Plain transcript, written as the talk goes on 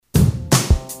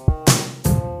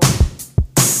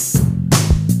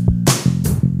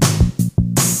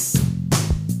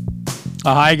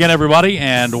Hi again, everybody,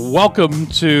 and welcome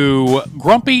to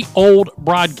Grumpy Old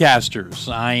Broadcasters.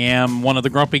 I am one of the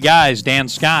grumpy guys, Dan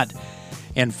Scott.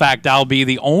 In fact, I'll be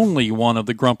the only one of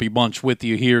the grumpy bunch with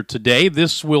you here today.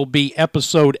 This will be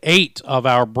episode 8 of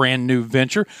our brand new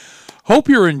venture. Hope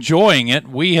you're enjoying it.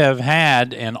 We have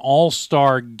had an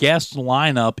all-star guest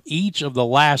lineup each of the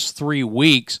last 3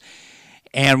 weeks,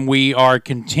 and we are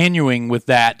continuing with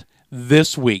that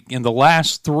this week. In the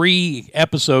last 3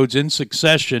 episodes in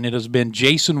succession, it has been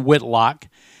Jason Whitlock,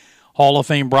 Hall of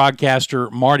Fame broadcaster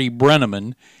Marty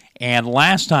Brenneman, and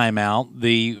last time out,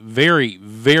 the very,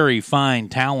 very fine,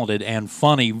 talented, and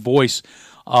funny voice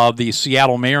of the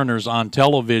Seattle Mariners on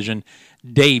television,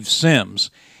 Dave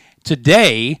Sims.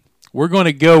 Today, we're going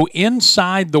to go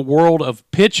inside the world of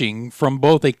pitching from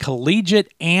both a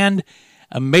collegiate and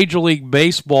a Major League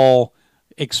Baseball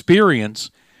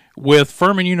experience with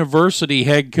Furman University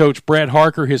head coach Brett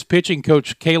Harker, his pitching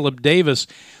coach Kaleb Davis,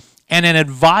 and an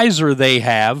advisor they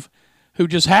have who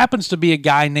just happens to be a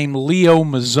guy named Leo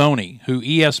Mazzone, who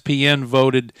ESPN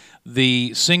voted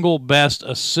the single best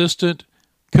assistant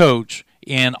coach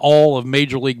in all of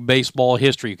Major League Baseball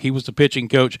history. He was the pitching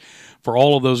coach for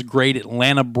all of those great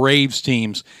Atlanta Braves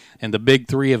teams and the big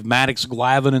three of Maddux,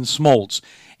 Glavine, and Smoltz.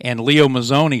 And Leo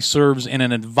Mazzone serves in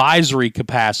an advisory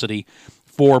capacity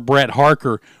for Brett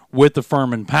Harker with the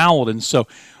Furman Paladins. So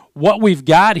what we've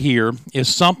got here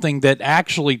is something that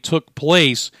actually took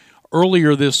place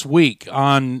earlier this week.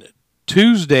 On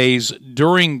Tuesdays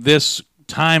during this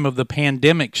time of the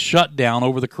pandemic shutdown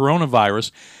over the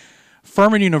coronavirus,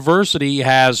 Furman University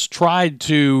has tried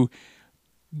to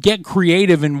get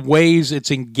creative in ways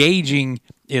it's engaging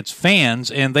its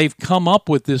fans, and they've come up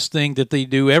with this thing that they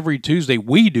do every Tuesday,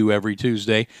 we do every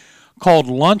Tuesday, called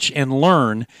Lunch and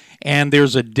Learn, and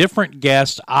there's a different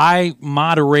guest. I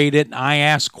moderate it. I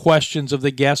ask questions of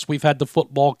the guests. We've had the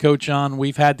football coach on.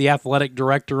 We've had the athletic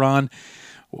director on.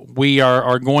 We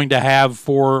are going to have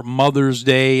for Mother's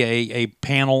Day a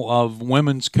panel of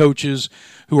women's coaches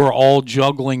who are all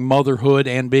juggling motherhood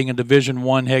and being a Division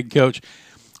I head coach.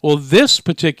 Well, this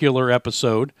particular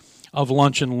episode of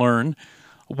Lunch and Learn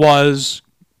was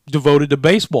devoted to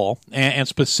baseball and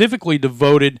specifically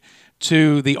devoted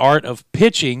to the art of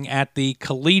pitching at the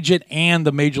collegiate and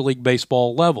the Major League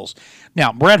Baseball levels.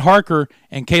 Now, Brett Harker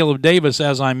and Kaleb Davis,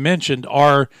 as I mentioned,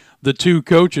 are the two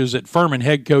coaches at Furman,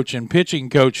 head coach and pitching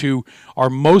coach, who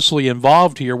are mostly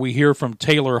involved here. We hear from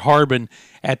Taylor Harbin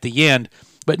at the end.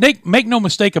 But make no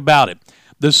mistake about it,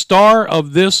 the star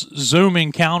of this Zoom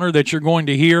encounter that you're going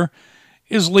to hear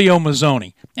is Leo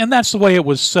Mazzone, and that's the way it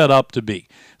was set up to be.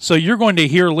 So you're going to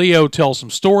hear Leo tell some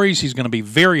stories. He's going to be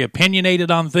very opinionated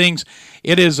on things.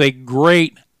 It is a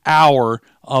great hour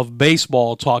of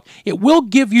baseball talk. It will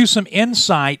give you some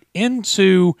insight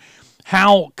into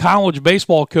how college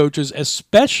baseball coaches,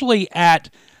 especially at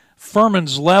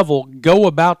Furman's level, go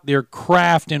about their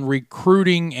craft in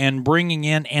recruiting and bringing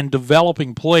in and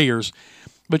developing players.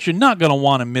 But you're not going to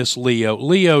want to miss Leo.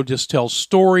 Leo just tells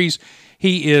stories.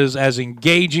 He is as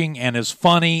engaging and as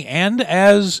funny and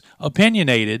as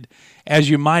opinionated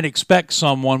as you might expect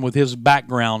someone with his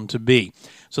background to be.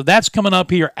 So that's coming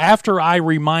up here after I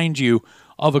remind you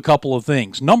of a couple of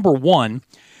things. Number one,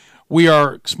 we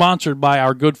are sponsored by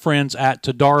our good friends at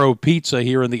Todaro Pizza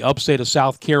here in the upstate of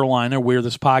South Carolina, where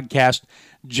this podcast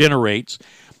generates.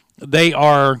 They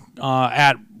are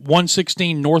at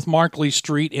 116 North Markley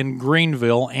Street in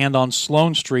Greenville and on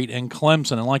Sloan Street in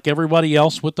Clemson. And like everybody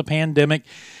else with the pandemic,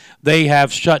 they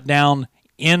have shut down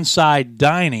inside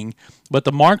dining, but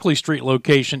the Markley Street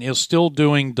location is still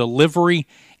doing delivery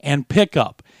and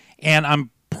pickup. And I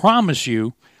promise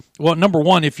you, well, number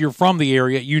one, if you're from the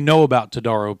area, you know about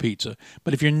Todaro Pizza.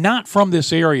 But if you're not from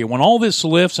this area, when all this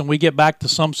lifts and we get back to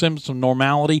some semblance of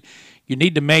normality, you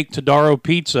need to make Todaro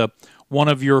Pizza one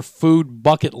of your food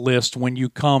bucket list when you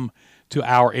come to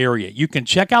our area. You can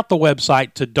check out the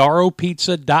website,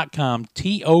 todaropizza.com,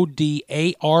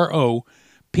 Todaro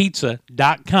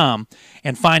pizza.com,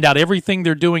 and find out everything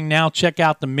they're doing now. Check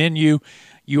out the menu.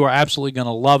 You are absolutely going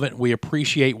to love it. We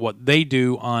appreciate what they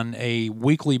do on a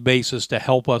weekly basis to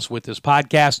help us with this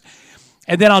podcast.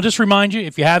 And then I'll just remind you,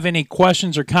 if you have any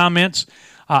questions or comments,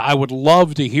 I would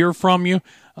love to hear from you.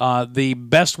 The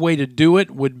best way to do it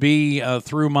would be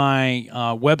through my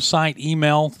website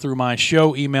email, through my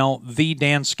show email,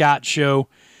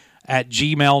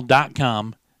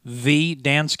 thedanscottshow@gmail.com,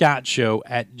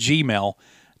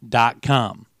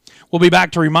 thedanscottshow@gmail.com. We'll be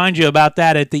back to remind you about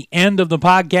that at the end of the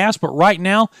podcast, but right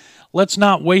now, let's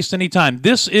not waste any time.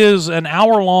 This is an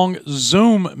hour-long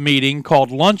Zoom meeting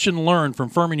called Lunch and Learn from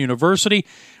Furman University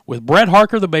with Brett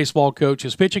Harker, the baseball coach,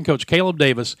 his pitching coach, Kaleb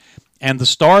Davis, and the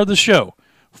star of the show,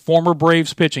 former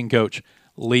Braves pitching coach,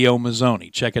 Leo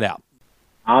Mazzone. Check it out.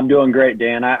 I'm doing great,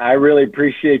 Dan. I really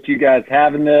appreciate you guys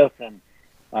having this. And,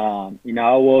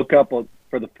 I woke up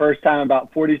for the first time in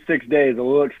about 46 days a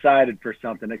little excited for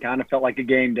something. It kind of felt like a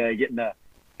game day, getting to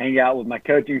hang out with my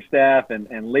coaching staff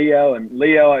and Leo. And,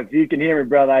 Leo, if you can hear me,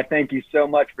 brother, I thank you so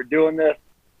much for doing this.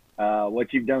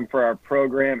 What you've done for our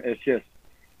program,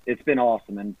 it's been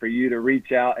awesome. And for you to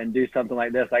reach out and do something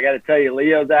like this, I got to tell you,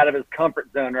 Leo's out of his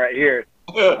comfort zone right here.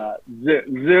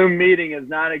 Zoom meeting is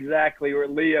not exactly where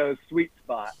Leo's sweet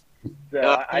spot.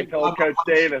 So I told Coach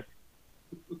Davis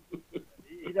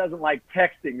he doesn't like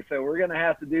texting, so we're going to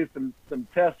have to do some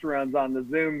test runs on the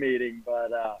Zoom meeting.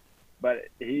 But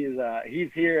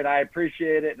he's here, and I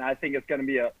appreciate it, and I think it's going to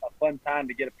be a fun time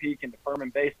to get a peek into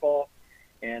Furman baseball.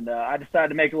 And I decided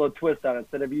to make a little twist on it.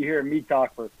 Instead of you hearing me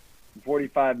talk for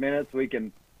 45 minutes, we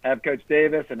can have Coach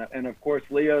Davis and of course,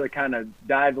 Leo to kind of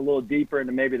dive a little deeper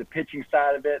into maybe the pitching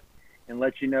side of it and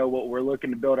let you know what we're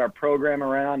looking to build our program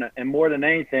around. And more than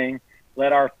anything,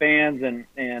 let our fans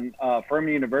and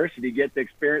Furman University get to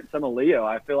experience some of Leo.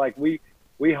 I feel like we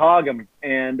hog him,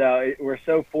 and we're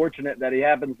so fortunate that he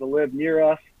happens to live near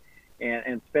us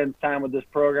and spends time with this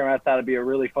program. I thought it'd be a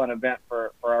really fun event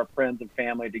for our friends and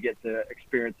family to get to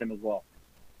experience him as well.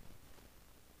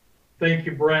 Thank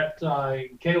you, Brett.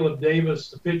 Kaleb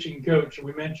Davis, the pitching coach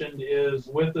we mentioned, is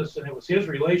with us, and it was his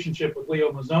relationship with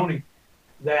Leo Mazzone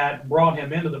that brought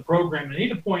him into the program. I need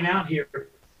to point out here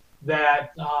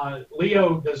that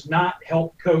Leo does not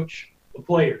help coach the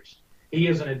players. He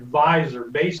is an advisor.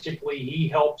 Basically, he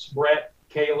helps Brett,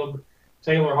 Kaleb,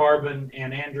 Taylor Harbin,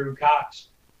 and Andrew Cox,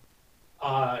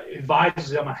 advises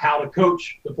them on how to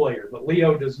coach the players. But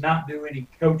Leo does not do any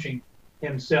coaching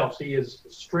himself. He is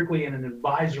strictly in an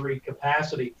advisory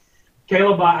capacity.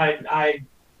 Kaleb, I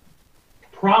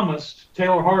promised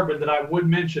Taylor Harbin that I would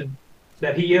mention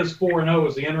that he is 4-0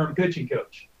 as the interim pitching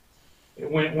coach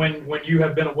when you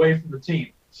have been away from the team.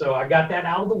 So I got that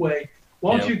out of the way.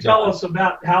 Why don't you tell us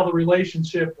about how the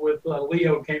relationship with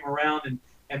Leo came around,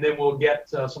 and then we'll get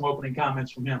some opening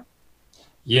comments from him.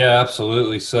 Yeah,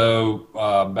 absolutely. So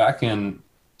back in,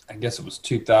 I guess it was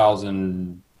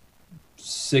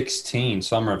 2016,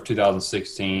 summer of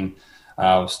 2016,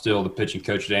 I was still the pitching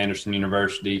coach at Anderson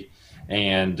University.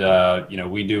 And,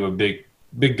 we do a big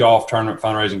golf tournament,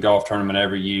 fundraising golf tournament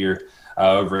every year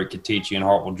over at Kateche in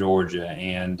Hartwell, Georgia.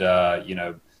 And,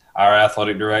 our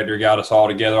athletic director got us all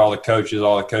together, all the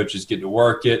coaches get to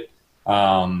work it.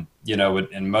 And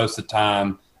most of the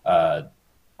time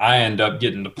I end up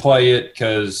getting to play it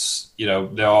because,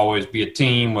 there'll always be a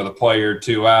team with a player or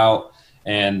two out.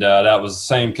 And that was the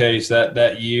same case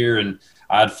that year. And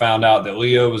I'd found out that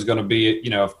Leo was going to be,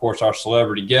 of course, our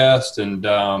celebrity guest. And,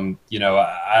 I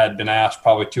had been asked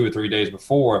probably 2 or 3 days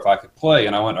before if I could play.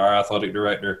 And I went to our athletic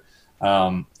director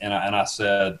and I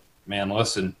said, man,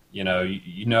 listen, I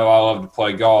love to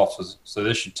play golf. So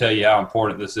this should tell you how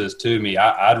important this is to me.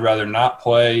 I'd rather not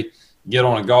play, get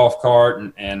on a golf cart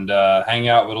and hang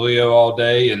out with Leo all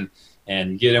day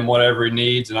and get him whatever he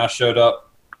needs. And I showed up,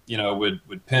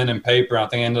 with pen and paper. I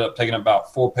think I ended up taking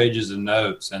about 4 pages of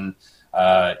notes. And,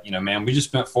 man, we just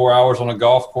spent 4 hours on a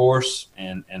golf course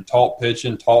and talked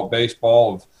pitching, talked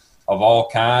baseball of all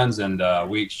kinds. And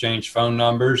we exchanged phone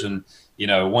numbers and,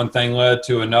 one thing led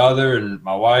to another. And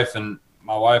my wife and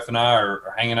I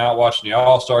are hanging out watching the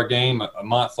All-Star game a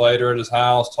month later at his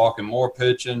house, talking more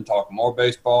pitching, talking more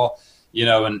baseball,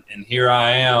 and here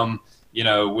I am,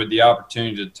 with the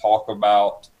opportunity to talk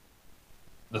about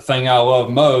the thing I love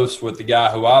most with the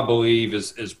guy who I believe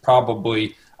is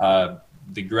probably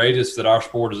the greatest that our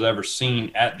sport has ever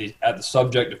seen at the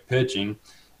subject of pitching.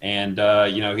 And,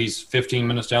 he's 15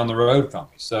 minutes down the road from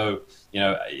me. So,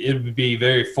 it would be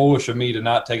very foolish of me to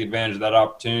not take advantage of that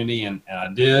opportunity. And I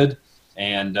did.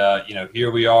 And,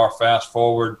 here we are, fast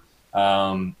forward,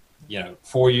 4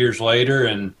 years later.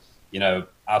 And,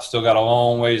 I've still got a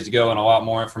long ways to go and a lot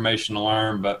more information to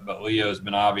learn. But Leo's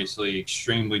been obviously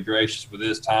extremely gracious with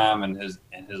his time and his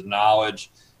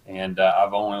knowledge. And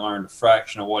I've only learned a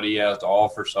fraction of what he has to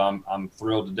offer. So I'm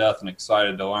thrilled to death and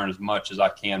excited to learn as much as I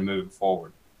can moving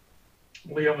forward.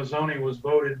 Leo Mazzone was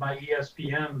voted by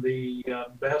ESPN the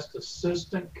best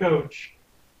assistant coach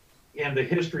in the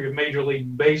history of Major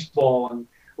League Baseball. And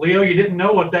Leo, you didn't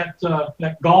know what that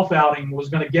golf outing was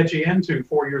going to get you into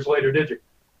 4 years later, did you?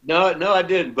 No, I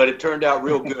didn't, but it turned out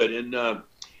real good. And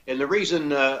the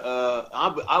reason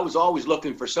I was always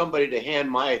looking for somebody to hand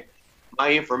my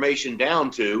information down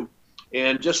to,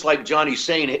 and just like Johnny's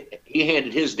saying, he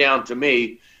handed his down to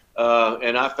me,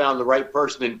 and I found the right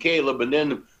person in Kaleb. And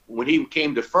then when he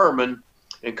came to Furman,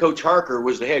 and Coach Harker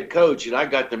was the head coach, and I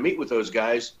got to meet with those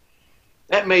guys,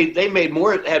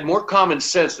 had more common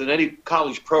sense than any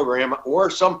college program or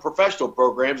some professional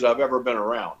programs I've ever been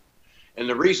around. And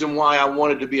the reason why I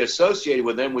wanted to be associated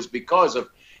with them was because of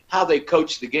how they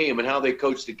coach the game and how they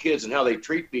coach the kids and how they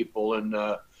treat people and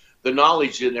the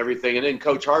knowledge and everything. And then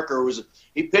Coach Harker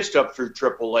he pitched up through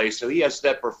AAA, so he has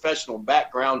that professional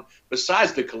background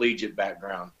besides the collegiate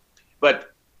background.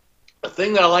 But the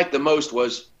thing that I liked the most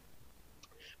was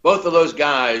both of those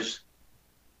guys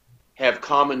have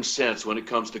common sense when it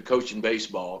comes to coaching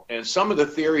baseball. And some of the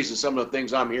theories and some of the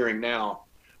things I'm hearing now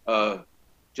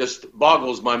just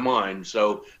boggles my mind.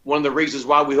 So one of the reasons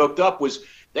why we hooked up was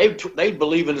they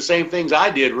believe in the same things I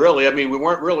did, really. I mean, we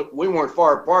weren't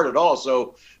far apart at all.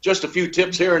 So just a few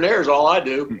tips here and there is all I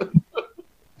do.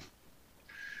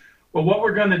 Well, what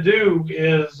we're going to do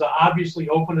is obviously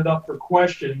open it up for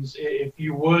questions. If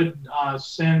you would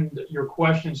send your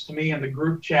questions to me in the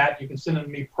group chat, you can send them to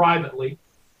me privately.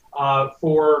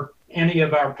 For any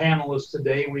of our panelists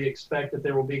today, we expect that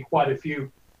there will be quite a few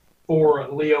for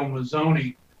Leo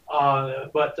Mazzone.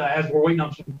 But as we're waiting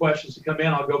on some questions to come in,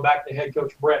 I'll go back to head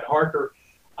coach Brett Harker.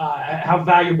 How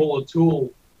valuable a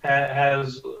tool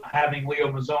has having Leo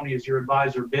Mazzone as your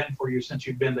advisor been for you since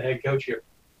you've been the head coach here?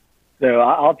 So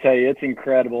I'll tell you, it's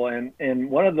incredible. And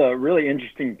one of the really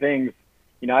interesting things,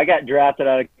 I got drafted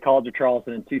out of College of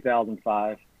Charleston in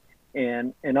 2005.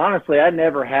 And honestly, I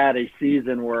never had a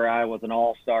season where I was an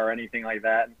all-star or anything like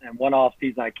that. And one off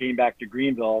season, I came back to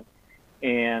Greenville,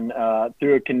 and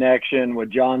through a connection with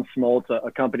John Smoltz,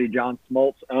 a company John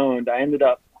Smoltz owned, I ended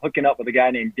up hooking up with a guy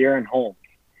named Darren Holmes.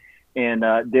 And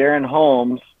Darren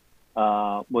Holmes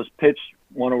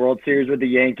won a World Series with the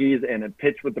Yankees and had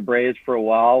pitched with the Braves for a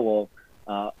while.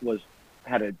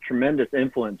 Had a tremendous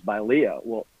influence by Leo.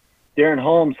 Well, Darren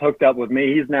Holmes hooked up with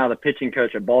me. He's now the pitching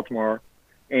coach at Baltimore.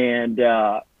 And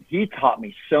he taught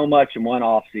me so much in one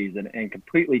off season and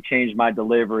completely changed my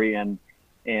delivery and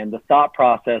the thought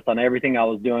process on everything I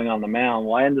was doing on the mound.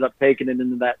 Well, I ended up taking it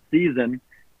into that season,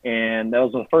 and that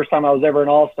was the first time I was ever an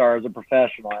all-star as a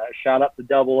professional. I shot up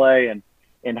to AA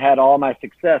and had all my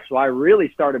success. So I really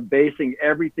started basing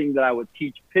everything that I would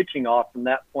teach pitching off from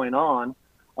that point on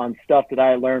stuff that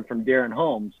I learned from Darren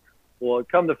Holmes. Well,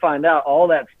 come to find out, all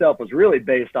that stuff was really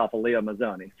based off of Leo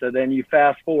Mazzone. So then you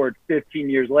fast forward 15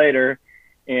 years later,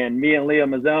 and me and Leo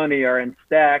Mazzone are in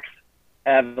Stacks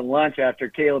having lunch after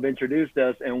Kaleb introduced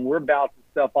us, and we're bouncing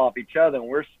stuff off each other,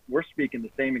 and we're speaking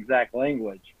the same exact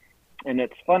language. And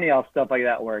it's funny how stuff like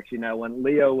that works. When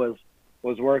Leo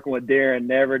was working with Darren,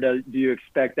 never do you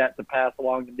expect that to pass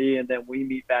along to me, and then we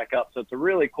meet back up. So it's a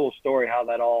really cool story how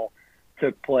that all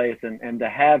took place, and to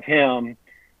have him –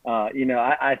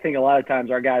 I think a lot of times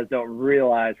our guys don't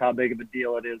realize how big of a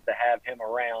deal it is to have him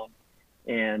around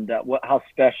and how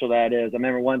special that is. I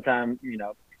remember one time,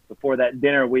 before that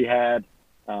dinner we had,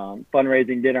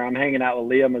 fundraising dinner, I'm hanging out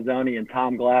with Leo Mazzone and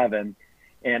Tom Glavine,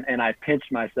 and I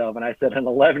pinched myself and I said, an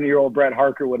 11-year-old Brett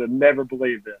Harker would have never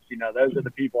believed this. Those are the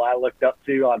people I looked up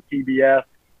to on PBS,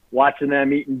 watching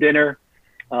them eating dinner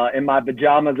in my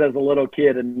pajamas as a little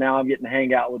kid, and now I'm getting to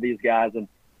hang out with these guys, and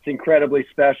it's incredibly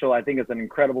special. I think it's an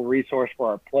incredible resource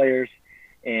for our players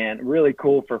and really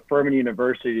cool for Furman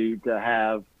University to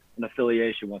have an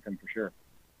affiliation with them for sure.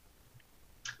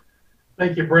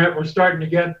 Thank you, Brett. We're starting to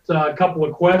get a couple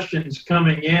of questions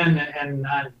coming in, and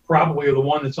probably the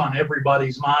one that's on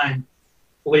everybody's mind.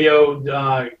 Leo,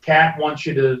 Kat wants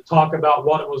you to talk about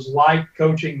what it was like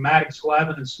coaching Maddux,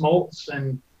 Glavine, and Smoltz,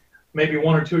 and maybe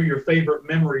one or two of your favorite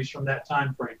memories from that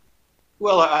time frame.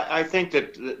 Well, I think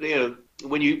that,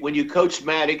 when you coached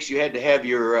Maddux, you had to have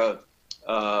your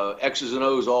X's and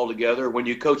O's all together. When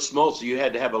you coached Smoltz, you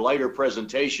had to have a lighter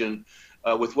presentation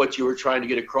with what you were trying to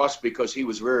get across because he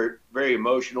was very, very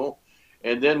emotional.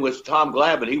 And then with Tom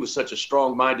Glavine, he was such a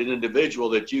strong-minded individual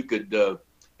that you could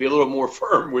be a little more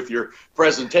firm with your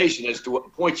presentation as to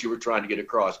what points you were trying to get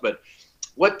across. But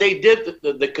what they did,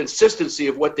 the consistency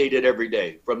of what they did every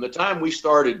day, from the time we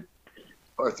started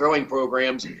our throwing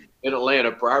programs in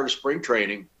Atlanta prior to spring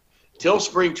training, till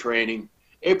spring training,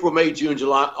 April, May, June,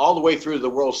 July, all the way through the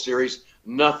World Series,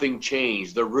 nothing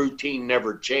changed. The routine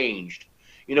never changed.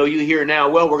 You hear now,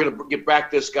 well, we're going to back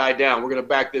this guy down. We're going to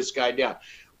back this guy down.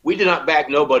 We did not back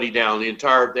nobody down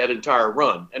that entire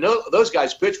run. And those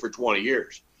guys pitched for 20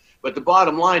 years. But the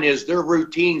bottom line is their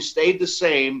routine stayed the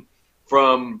same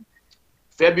from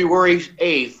February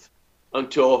 8th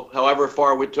until however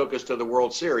far it took us to the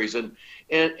World Series.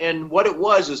 And what it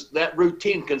was is that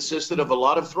routine consisted of a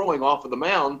lot of throwing off of the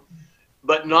mound,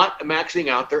 but not maxing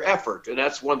out their effort. And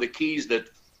that's one of the keys that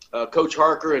Coach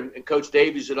Harker and Coach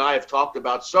Davies and I have talked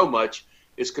about so much,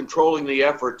 is controlling the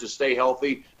effort to stay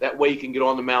healthy. That way you can get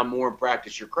on the mound more and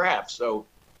practice your craft. So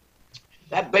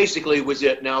that basically was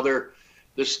it. Now the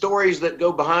stories that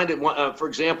go behind it. For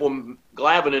example,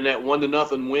 Glavine in that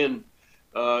 1-0 win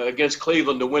against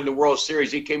Cleveland to win the World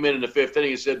Series, he came in the fifth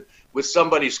inning and said, "Would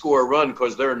somebody score a run?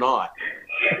 Because they're not."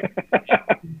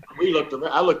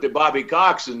 I looked at Bobby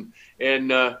Cox and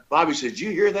Bobby said, "Did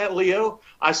you hear that, Leo?"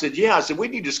 I said, "Yeah." I said, "We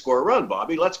need to score a run,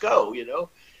 Bobby. Let's go."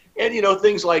 And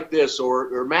things like this,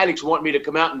 or Maddux wanted me to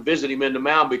come out and visit him in the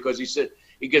mound because he said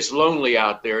he gets lonely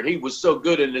out there, and he was so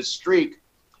good in his streak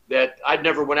that I'd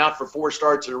never went out for 4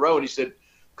 starts in a row. And he said,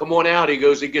 "Come on out." He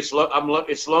goes,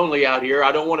 "It's lonely out here.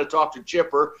 I don't want to talk to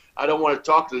Chipper. I don't want to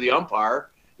talk to the umpire."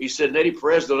 He said, "Eddie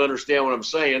Perez don't understand what I'm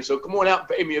saying, so come on out and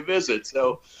pay me a visit."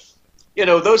 So,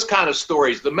 those kind of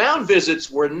stories. The mound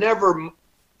visits were never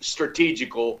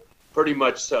strategical, pretty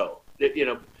much so.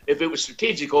 If it was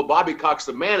strategical, Bobby Cox,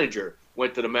 the manager,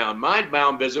 went to the mound. My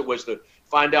mound visit was to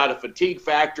find out a fatigue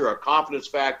factor, a confidence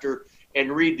factor,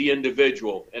 and read the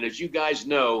individual. And as you guys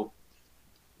know,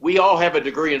 we all have a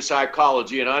degree in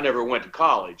psychology, and I never went to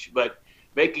college, but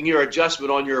making your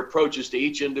adjustment on your approaches to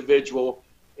each individual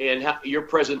and your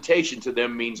presentation to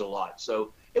them means a lot.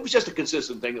 So it was just a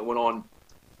consistent thing that went on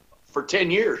for 10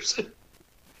 years.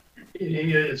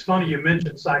 It's funny you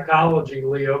mentioned psychology,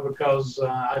 Leo, because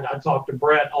I talk to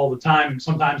Brett all the time,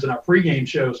 sometimes in our pregame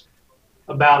shows,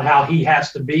 about how he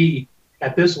has to be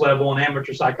at this level an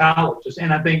amateur psychologist.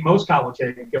 And I think most college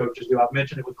head coaches do. I've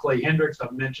mentioned it with Clay Hendricks.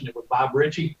 I've mentioned it with Bob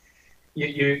Ritchie.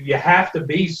 You have to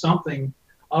be something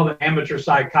of an amateur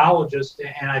psychologist.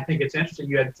 And I think it's interesting.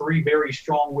 You had 3 very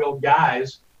strong-willed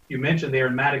guys you mentioned there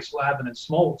in Maddux, Glavine, and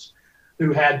Smoltz,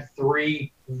 who had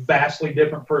 3 vastly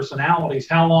different personalities.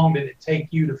 How long did it take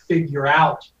you to figure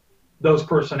out those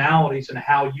personalities and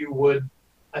how you would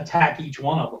attack each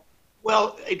one of them?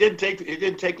 Well, it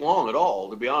didn't take long at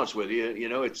all, to be honest with you.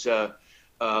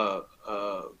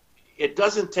 It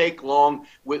doesn't take long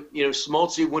with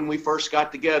Smoltz. When we first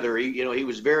got together,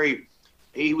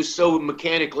 he was so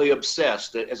mechanically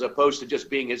obsessed as opposed to just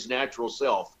being his natural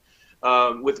self.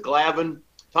 With Glavine,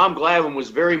 Tom Glavine was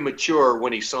very mature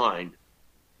when he signed.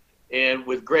 And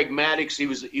with Greg Maddux, he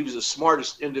was the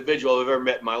smartest individual I've ever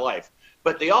met in my life.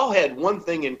 But they all had one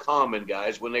thing in common,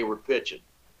 guys, when they were pitching.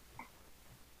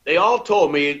 They all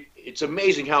told me it's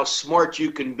amazing how smart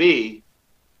you can be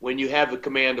when you have the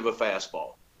command of a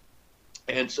fastball.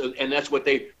 And that's what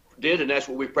they did, and that's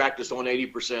what we practiced on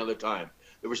 80% of the time.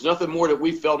 There was nothing more that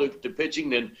we felt to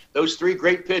pitching than those 3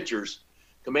 great pitchers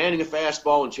commanding a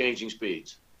fastball and changing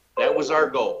speeds. That was our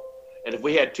goal. And if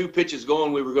we had 2 pitches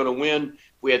going, we were going to win.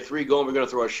 If we had 3 going, we were going to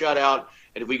throw a shutout.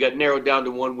 And if we got narrowed down to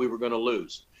 1, we were going to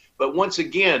lose. But once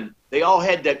again, they all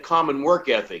had that common work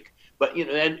ethic, but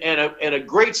and a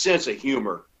great sense of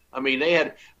humor. I mean,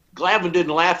 Glavine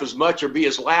didn't laugh as much or be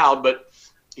as loud, but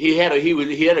he had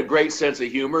a great sense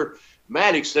of humor.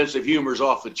 Maddux's sense of humor is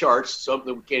off the charts,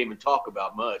 something we can't even talk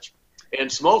about much. And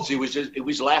Smoltz, he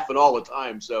was laughing all the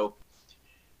time. So,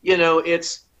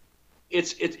 it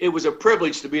was a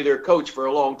privilege to be their coach for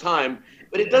a long time,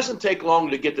 but it doesn't take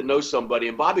long to get to know somebody.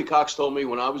 And Bobby Cox told me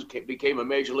when I became a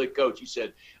major league coach, he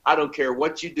said, "I don't care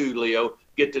what you do, Leo,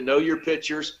 get to know your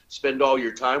pitchers, spend all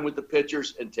your time with the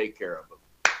pitchers, and take care of them."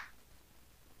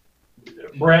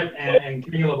 Brett and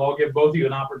Kaleb, I'll give both of you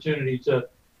an opportunity to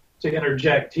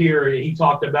interject here. He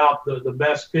talked about the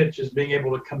best pitch is being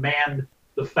able to command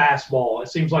the fastball. It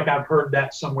seems like I've heard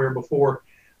that somewhere before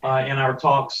in our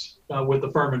talks with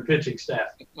the Furman pitching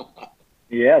staff.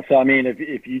 Yeah, so I mean,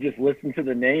 if you just listen to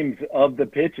the names of the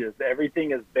pitches,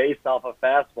 everything is based off a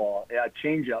fastball. A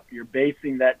changeup, you're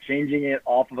changing it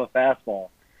off of a fastball.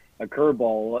 A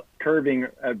curveball, curving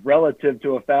relative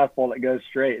to a fastball that goes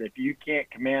straight. If you can't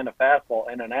command a fastball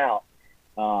in and out,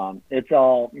 it's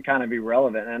all kind of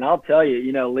irrelevant. And I'll tell you,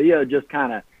 Leo just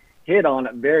kind of hit on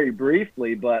it very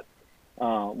briefly, but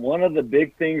one of the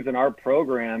big things in our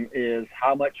program is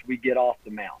how much we get off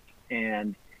the mound.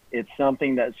 And it's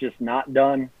something that's just not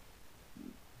done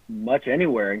much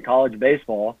anywhere in college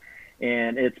baseball.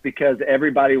 And it's because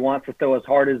everybody wants to throw as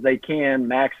hard as they can,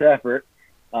 max effort.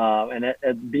 And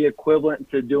it'd be equivalent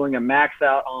to doing a max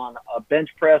out on a bench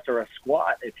press or a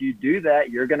squat. If you do that,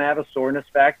 you're going to have a soreness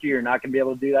factor. You're not going to be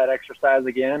able to do that exercise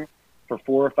again for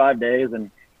 4 or 5 days.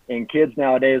 And kids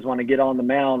nowadays want to get on the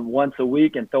mound once a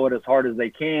week and throw it as hard as they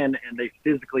can, and they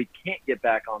physically can't get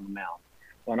back on the mound.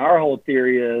 And our whole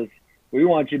theory is we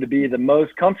want you to be the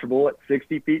most comfortable at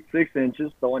 60 feet 6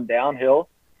 inches throwing downhill.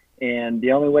 And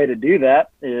the only way to do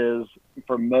that is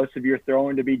for most of your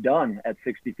throwing to be done at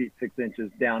 60 feet 6 inches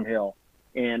downhill.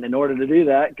 And in order to do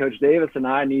that, Coach Davis and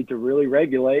I need to really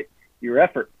regulate your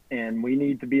effort. And we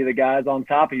need to be the guys on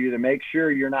top of you to make sure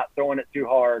you're not throwing it too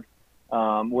hard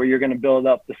where you're going to build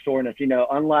up the soreness.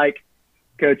 Unlike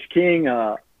Coach King,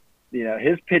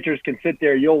 his pitchers can sit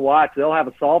there. You'll watch. They'll have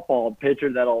a softball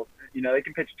pitcher that'll, they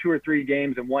can pitch 2 or 3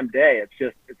 games in one day.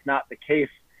 It's not the case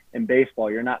in baseball.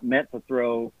 You're not meant to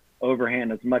throw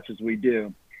overhand as much as we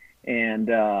do. And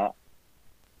the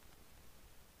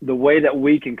way that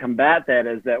we can combat that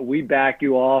is that we back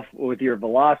you off with your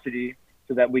velocity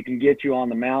so that we can get you on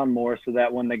the mound more, so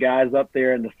that when the guy's up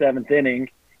there in the 7th inning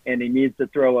and he needs to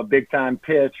throw a big-time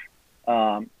pitch,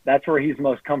 that's where he's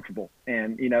most comfortable.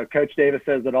 And, Coach Davis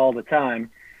says it all the time.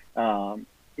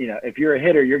 If you're a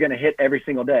hitter, you're going to hit every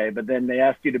single day, but then they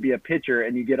ask you to be a pitcher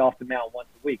and you get off the mound once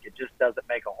a week. It just doesn't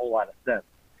make a whole lot of sense.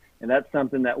 And that's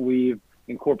something that we've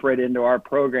incorporated into our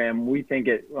program. We think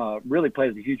it really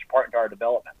plays a huge part into our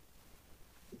development.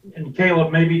 And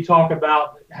Kaleb, maybe talk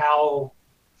about how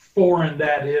foreign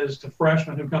that is to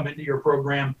freshmen who come into your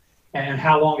program and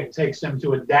how long it takes them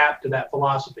to adapt to that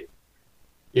philosophy.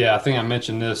 Yeah, I think I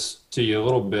mentioned this to you a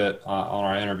little bit on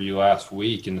our interview last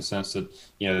week, in the sense that,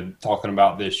 talking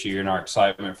about this year and our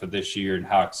excitement for this year and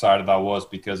how excited I was,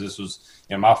 because this was,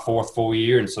 my 4th full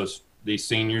year. And so these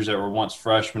seniors that were once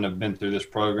freshmen have been through this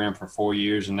program for 4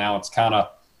 years, and now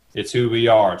it's who we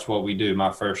are. It's what we do.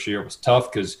 My first year was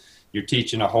tough because you're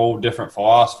teaching a whole different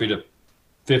philosophy to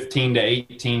 15 to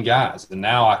 18 guys. And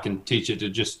now I can teach it to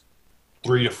just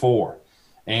 3 to 4.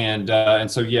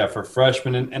 And so, yeah, for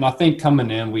freshmen, and I think coming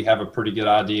in, we have a pretty good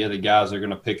idea the guys are going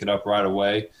to pick it up right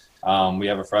away. We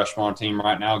have a freshman on team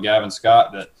right now, Glavine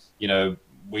Scott, that,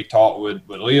 we talked with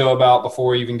Leo about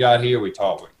before he even got here. We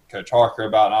talked with Coach Harker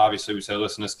about, and obviously we said,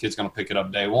 listen, this kid's going to pick it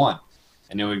up day one.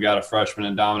 And then we've got a freshman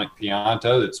in Dominic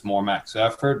Pianto that's more max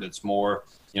effort, that's more,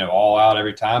 all out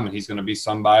every time, and he's going to be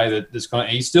somebody that's going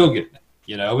to – he's still getting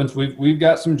it, and we've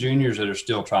got some juniors that are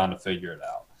still trying to figure it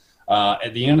out.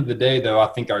 At the end of the day, though, I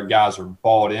think our guys are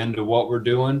bought into what we're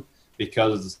doing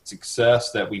because of the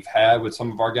success that we've had with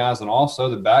some of our guys, and also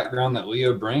the background that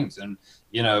Leo brings. And,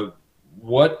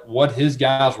 what his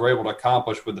guys were able to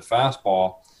accomplish with the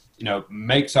fastball,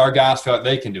 makes our guys feel like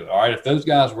they can do it. All right, if those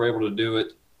guys were able to do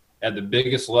it at the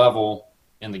biggest level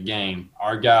in the game,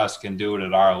 our guys can do it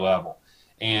at our level.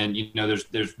 And,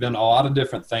 there's been a lot of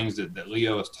different things that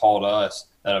Leo has taught us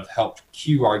that have helped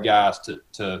cue our guys to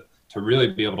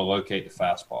really be able to locate the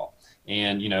fastball.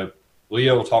 And,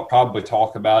 Leo will probably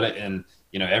talk about it, and,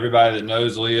 everybody that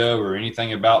knows Leo or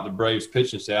anything about the Braves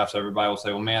pitching staffs, everybody will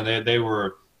say, well, man,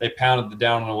 they pounded the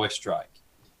down and away strike.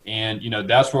 And,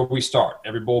 that's where we start.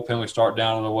 Every bullpen we start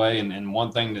down and away. And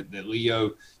one thing that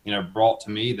Leo, brought to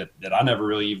me that I never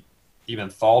really even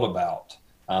thought about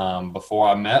before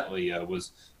I met Leo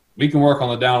was we can work on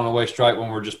the down and away strike when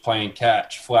we're just playing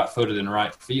catch flat-footed in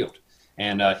right field.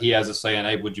 And he has a saying,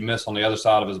 hey, would you miss on the other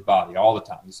side of his body all the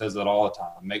time? He says that all the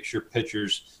time. Make sure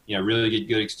pitchers, really get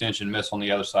good extension, miss on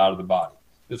the other side of the body.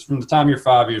 Because from the time you're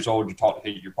 5 years old, you're taught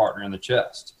to hit your partner in the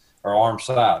chest or arm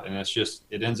side. And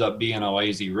it ends up being a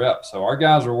lazy rep. So our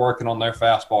guys are working on their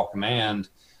fastball command,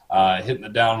 hitting the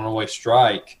down and away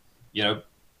strike.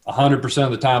 100%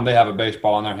 of the time they have a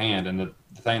baseball in their hand. And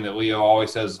the thing that Leo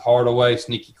always says is hard away,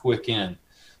 sneaky quick in.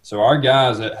 So our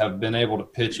guys that have been able to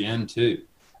pitch in too.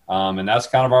 And that's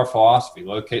kind of our philosophy.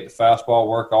 Locate the fastball,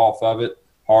 work off of it,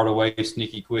 hard away,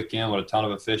 sneaky quick in with a ton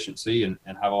of efficiency, and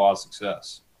have a lot of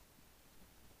success.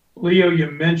 Leo,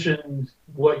 you mentioned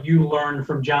what you learned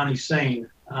from Johnny Sane,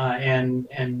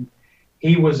 and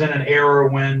he was in an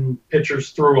era when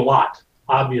pitchers threw a lot,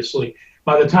 obviously.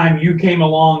 By the time you came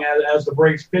along as the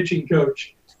Braves pitching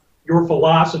coach, your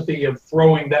philosophy of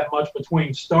throwing that much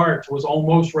between starts was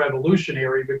almost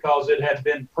revolutionary because it had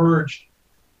been purged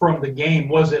from the game.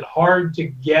 Was it hard to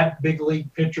get big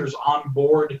league pitchers on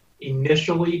board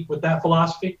initially with that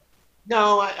philosophy?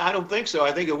 No, I don't think so.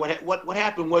 I think what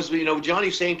happened was, Johnny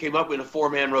Sane came up in a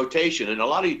 4-man rotation, and a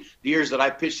lot of the years that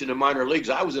I pitched in the minor leagues,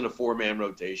 I was in a 4-man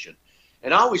rotation.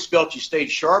 And I always felt you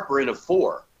stayed sharper in a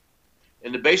 4.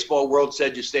 And the baseball world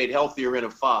said you stayed healthier in a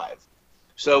 5.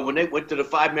 So when they went to the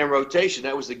 5-man rotation,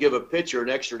 that was to give a pitcher an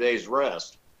extra day's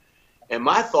rest. And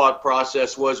my thought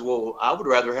process was, well, I would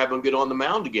rather have him get on the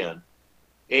mound again.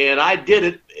 And I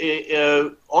did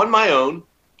it on my own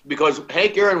because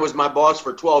Hank Aaron was my boss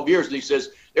for 12 years. And he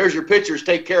says, there's your pitchers,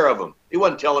 take care of them. He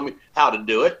wasn't telling me how to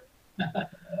do it.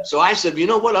 So I said, you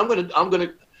know what, I'm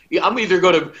either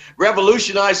going to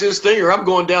revolutionize this thing or I'm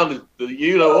going down to the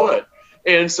you-know-what.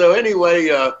 And so anyway,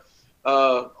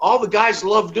 all the guys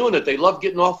love doing it. They love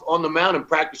getting off on the mound and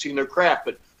practicing their craft.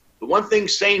 But the one thing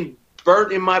Sane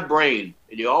burnt in my brain,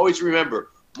 and you always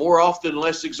remember, more often,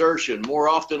 less exertion, more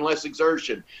often, less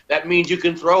exertion. That means you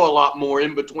can throw a lot more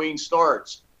in between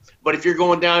starts. But if you're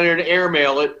going down there to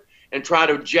airmail it and try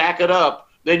to jack it up,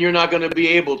 then you're not going to be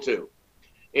able to.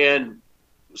 And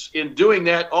in doing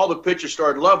that, all the pitchers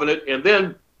started loving it. And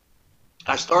then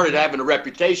I started having a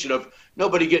reputation of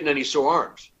nobody getting any sore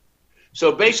arms.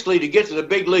 So basically, to get to the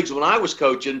big leagues when I was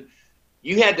coaching,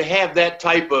 you had to have that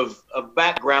type of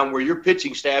background where your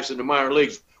pitching staffs in the minor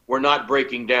leagues were not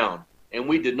breaking down. And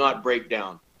we did not break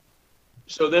down.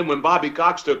 So then when Bobby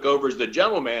Cox took over as the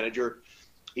general manager,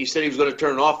 he said he was going to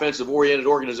turn an offensive-oriented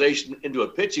organization into a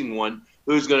pitching one.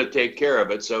 Who's going to take care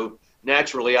of it? So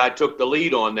naturally, I took the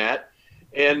lead on that.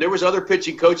 And there was other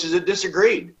pitching coaches that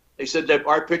disagreed. They said that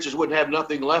our pitchers wouldn't have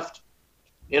nothing left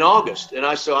in August. And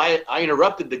I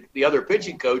interrupted the other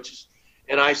pitching coaches,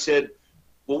 and I said,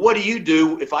 well, what do you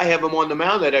do if I have them on the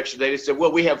mound that extra day? They said,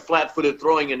 well, we have flat-footed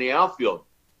throwing in the outfield.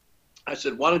 I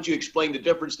said, why don't you explain the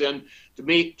difference then to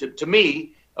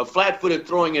me of flat-footed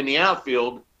throwing in the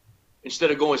outfield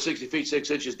instead of going 60 feet 6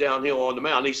 inches downhill on the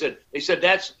mound? They said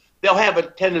they'll have a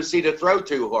tendency to throw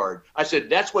too hard. I said,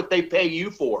 that's what they pay you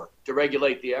for, to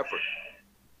regulate the effort.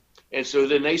 And so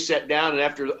then they sat down,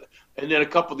 and then a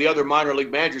couple of the other minor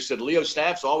league managers said, Leo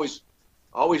staffs always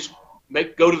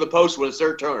go to the post when it's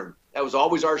their turn. That was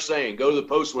always our saying, go to the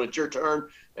post when it's your turn,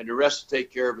 and the rest will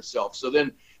take care of itself. So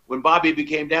then when Bobby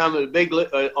became down to the big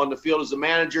on the field as a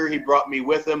manager, he brought me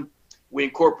with him. We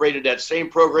incorporated that same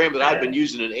program that I've been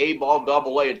using in A-ball,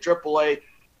 AA, and AAA,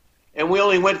 and we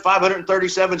only went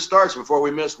 537 starts before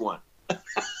we missed one.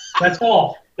 That's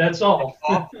all.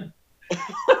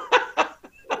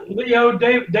 Leo,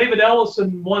 David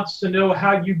Ellison wants to know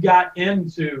how you got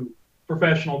into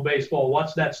professional baseball.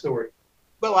 What's that story?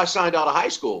 Well, I signed out of high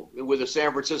school with the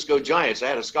San Francisco Giants. I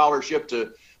had a scholarship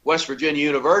to West Virginia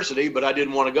University, but I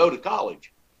didn't want to go to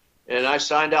college. And I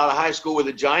signed out of high school with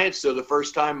the Giants. So the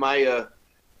first time my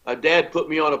dad put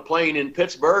me on a plane in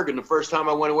Pittsburgh, and the first time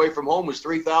I went away from home was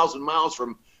 3,000 miles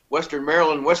from Western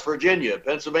Maryland, West Virginia,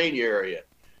 Pennsylvania area,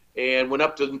 and went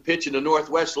up to pitch in the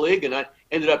Northwest League. And I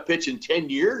ended up pitching 10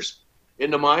 years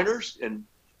in the minors. And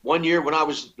one year when I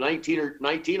was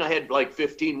 19, I had like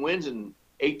 15 wins and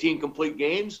 18 complete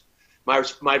games.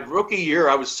 My rookie year,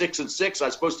 I was 6-6. I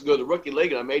was supposed to go to the rookie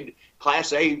league, and I made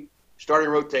Class A starting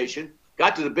rotation.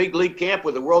 Got to the big league camp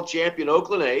with the world champion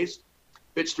Oakland A's.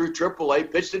 Pitched through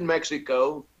AAA, pitched in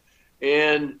Mexico.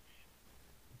 And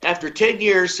after 10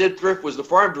 years, Sid Thrift was the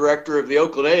farm director of the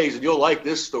Oakland A's. And you'll like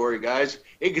this story, guys.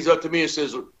 He gets up to me and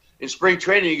says, in spring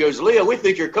training, he goes, Leo, we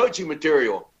think you're coaching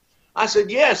material. I said,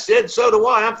 yes, Sid, so do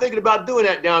I. I'm thinking about doing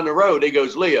that down the road. He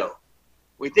goes, Leo,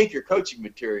 we think you're coaching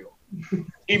material.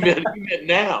 He meant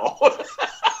now.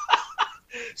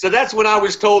 So that's when I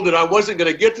was told that I wasn't going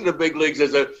to get to the big leagues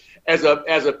as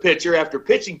a pitcher after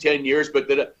pitching 10 years, but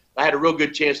that I had a real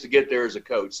good chance to get there as a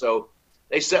coach. So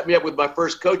they set me up with my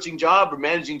first coaching job or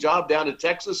managing job down in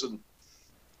Texas, and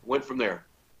went from there.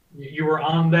 You were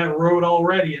on that road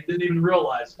already and didn't even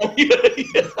realize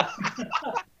it.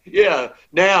 Yeah,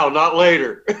 now, not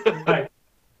later. Right.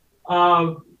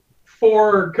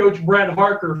 For Coach Brett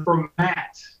Harker from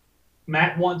Matt.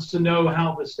 Matt wants to know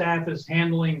how the staff is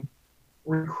handling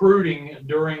recruiting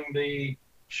during the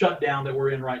shutdown that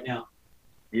we're in right now.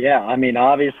 Yeah, I mean,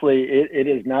 obviously it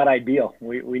is not ideal.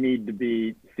 We need to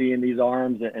be seeing these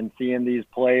arms and seeing these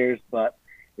players, but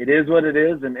it is what it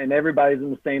is, and everybody's in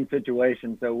the same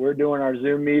situation. So we're doing our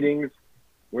Zoom meetings.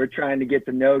 We're trying to get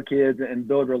to know kids and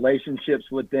build relationships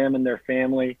with them and their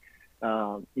family.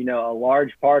 A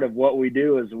large part of what we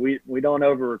do is we don't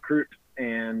over-recruit,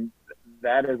 and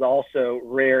that is also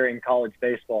rare in college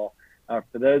baseball.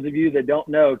 For those of you that don't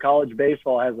know, college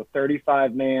baseball has a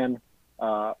 35-man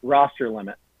roster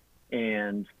limit.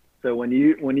 And so when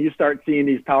you start seeing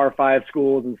these Power 5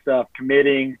 schools and stuff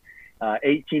committing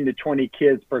 18 to 20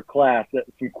 kids per class, that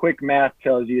some quick math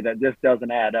tells you that this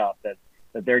doesn't add up, that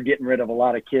they're getting rid of a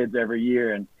lot of kids every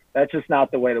year. And that's just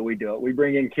not the way that we do it. We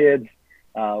bring in kids.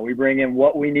 We bring in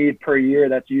what we need per year.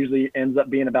 That's usually ends up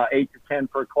being about 8 to 10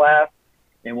 per class.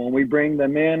 And when we bring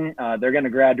them in, they're going to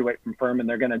graduate from Furman.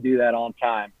 They're going to do that on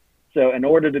time. So in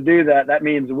order to do that, that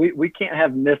means we can't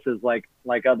have misses like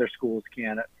other schools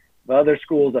can. If other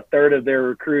schools, a third of their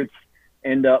recruits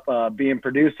end up being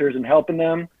producers and helping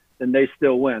them, then they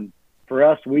still win. For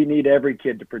us, we need every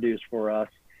kid to produce for us.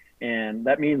 And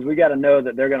that means we got to know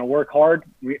that they're going to work hard.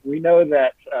 We know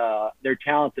that they're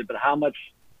talented, but how much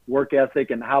work ethic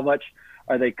and how much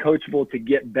are they coachable to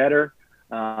get better?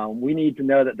 We need to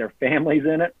know that their family's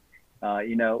in it.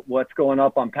 What's going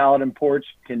up on Paladin Porch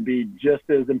can be just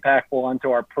as impactful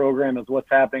onto our program as what's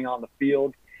happening on the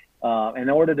field. In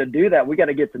order to do that, we got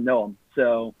to get to know them.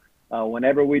 So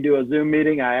whenever we do a Zoom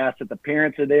meeting, I ask that the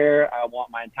parents are there. I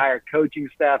want my entire coaching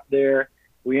staff there.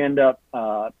 We end up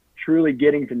truly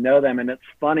getting to know them. And it's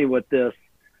funny with this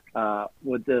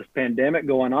pandemic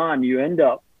going on, you end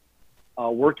up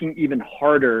working even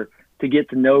harder to get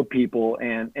to know people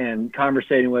and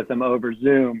conversating with them over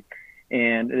Zoom.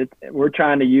 And we're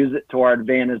trying to use it to our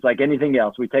advantage like anything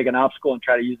else. We take an obstacle and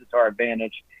try to use it to our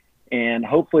advantage. And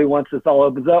hopefully once this all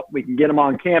opens up, we can get them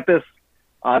on campus.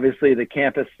 Obviously, the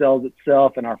campus sells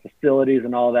itself and our facilities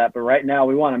and all that. But right now,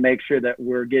 we want to make sure that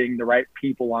we're getting the right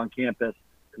people on campus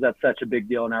because that's such a big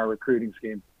deal in our recruiting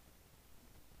scheme.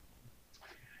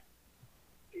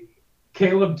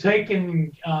 Kaleb,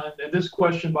 taking this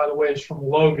question, by the way, is from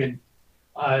Logan.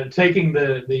 Taking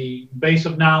the base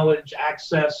of knowledge,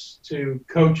 access to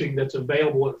coaching that's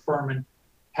available at Furman,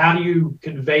 how do you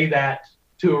convey that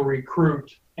to a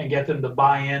recruit and get them to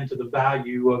buy into the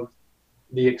value of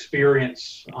the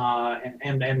experience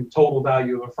and total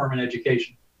value of a Furman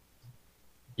education?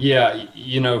 Yeah,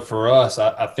 for us,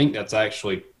 I think that's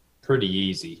actually pretty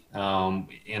easy.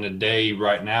 In a day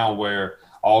right now where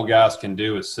all guys can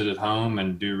do is sit at home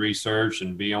and do research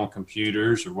and be on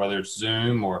computers, or whether it's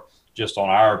Zoom or just on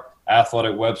our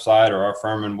athletic website or our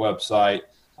Furman website,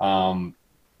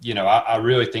 I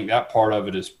really think that part of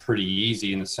it is pretty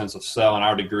easy in the sense of selling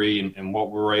our degree and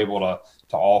what we're able to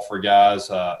offer guys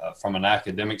from an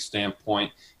academic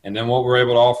standpoint, and then what we're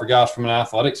able to offer guys from an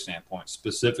athletic standpoint,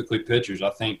 specifically pitchers. I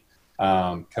think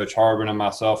Coach Harbin and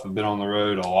myself have been on the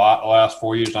road a lot the last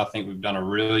 4 years, and I think we've done a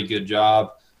really good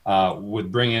job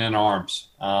with bringing in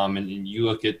arms. And you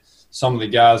look at some of the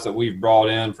guys that we've brought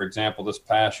in, for example, this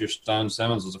past year, Stone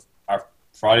Simmons was our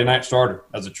Friday night starter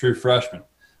as a true freshman.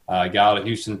 A guy out of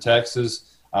Houston,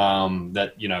 Texas,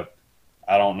 that,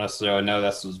 I don't necessarily know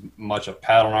that's as much a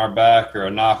pat on our back or a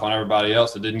knock on everybody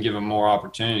else that didn't give him more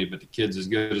opportunity, but the kid's as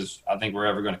good as I think we're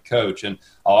ever going to coach. And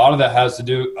a lot of that has to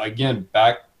do, again,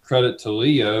 back credit to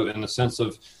Leo in the sense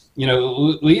of,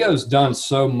 Leo's done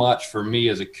so much for me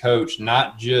as a coach,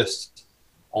 not just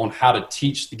on how to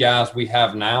teach the guys we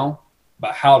have now,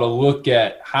 but how to look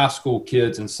at high school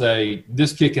kids and say,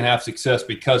 this kid can have success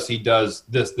because he does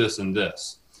this, this, and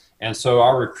this. And so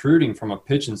our recruiting from a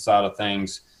pitching side of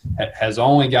things has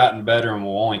only gotten better and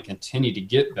will only continue to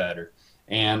get better.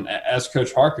 And as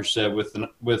Coach Harker said, with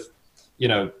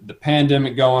the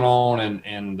pandemic going on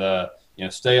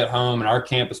and stay at home and our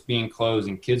campus being closed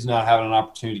and kids not having an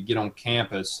opportunity to get on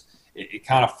campus, it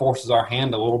kind of forces our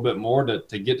hand a little bit more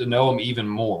to get to know them even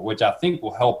more, which I think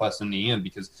will help us in the end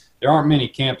because there aren't many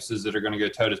campuses that are going to go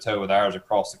toe-to-toe with ours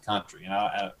across the country. And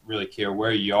I don't really care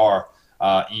where you are.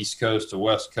 East Coast to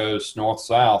West Coast, North,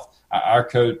 South, our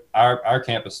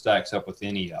campus stacks up with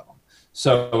any of them.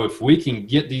 So if we can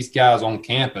get these guys on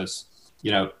campus,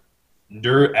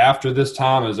 after this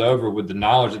time is over with the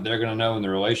knowledge that they're going to know and the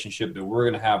relationship that we're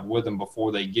going to have with them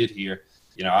before they get here,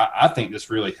 I think this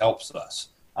really helps us.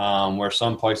 Where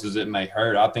some places it may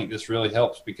hurt, I think this really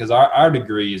helps because our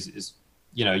degree is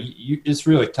it's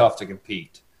really tough to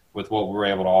compete with what we're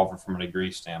able to offer from a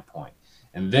degree standpoint.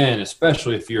 And then,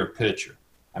 especially if you're a pitcher,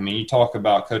 I mean, you talk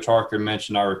about Coach Harker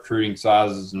mentioned our recruiting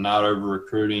sizes and not over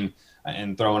recruiting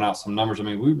and throwing out some numbers. I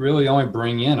mean, we really only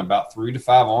bring in about 3 to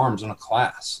 5 arms in a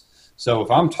class. So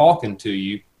if I'm talking to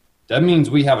you, that means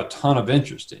we have a ton of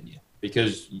interest in you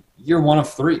because you're one of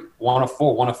 3, one of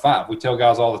 4, one of 5. We tell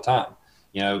guys all the time,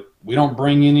 we don't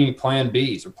bring in any plan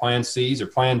Bs or plan Cs or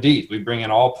plan Ds. We bring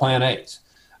in all plan As.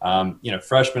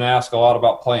 Freshmen ask a lot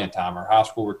about playing time, or high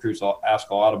school recruits ask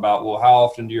a lot about, well, how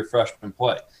often do your freshmen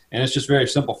play? And it's just very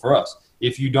simple for us.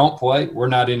 If you don't play, we're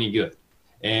not any good.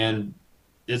 And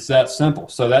it's that simple.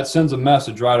 So that sends a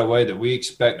message right away that we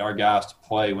expect our guys to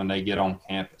play when they get on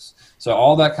campus. So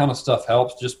all that kind of stuff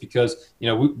helps just because,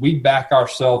 we back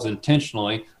ourselves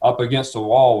intentionally up against a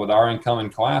wall with our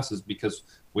incoming classes because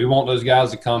we want those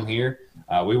guys to come here.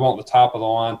 We want the top of the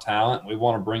line talent. We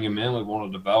want to bring them in. We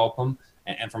want to develop them.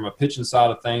 And from a pitching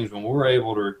side of things, when we're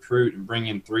able to recruit and bring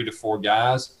in 3 to 4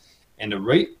 guys, and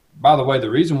by the way, the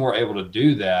reason we're able to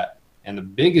do that, and the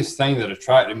biggest thing that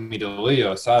attracted me to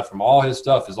Leo, aside from all his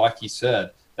stuff, is like he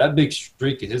said, that big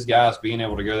streak of his guys being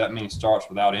able to go that many starts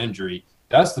without injury,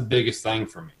 that's the biggest thing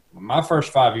for me. My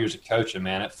first 5 years of coaching,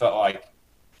 man, it felt like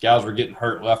guys were getting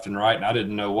hurt left and right, and I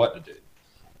didn't know what to do.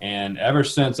 And ever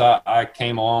since I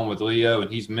came on with Leo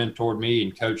and he's mentored me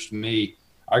and coached me,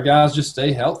 our guys just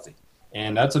stay healthy.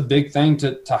 And that's a big thing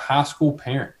to high school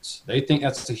parents. They think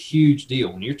that's a huge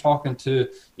deal. When you're talking to,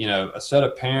 a set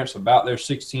of parents about their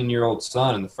 16-year-old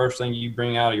son, and the first thing you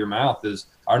bring out of your mouth is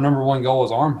our number one goal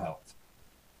is arm health.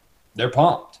 They're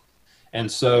pumped. And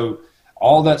so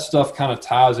all that stuff kind of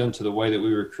ties into the way that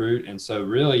we recruit. And so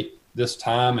really this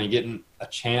time and getting a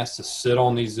chance to sit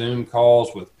on these Zoom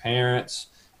calls with parents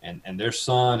and their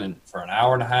son and for an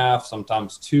hour and a half,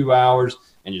 sometimes 2 hours,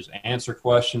 and just answer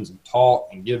questions and talk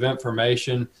and give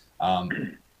information.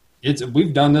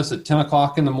 we've done this at 10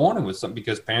 o'clock in the morning with some,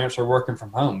 because parents are working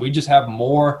from home. We just have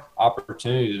more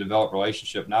opportunity to develop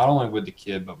relationship, not only with the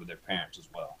kid, but with their parents as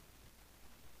well.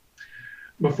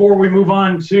 Before we move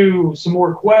on to some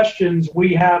more questions,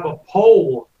 we have a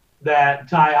poll that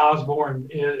Ty Osborne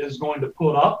is going to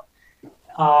put up.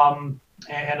 And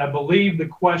I believe the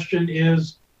question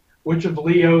is, which of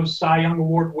Leo's Cy Young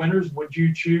Award winners would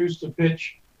you choose to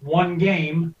pitch one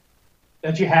game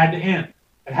that you had to end?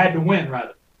 It had to win,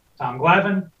 rather. Tom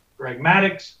Glavine, Greg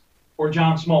Maddux, or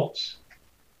John Smoltz.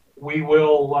 We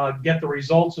will get the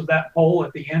results of that poll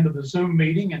at the end of the Zoom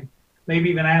meeting, and maybe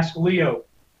even ask Leo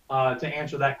to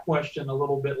answer that question a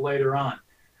little bit later on.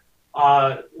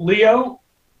 Leo,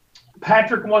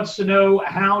 Patrick wants to know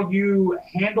how you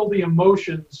handle the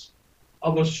emotions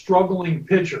of a struggling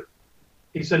pitcher.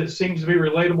 He said it seems to be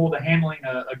relatable to handling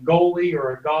a goalie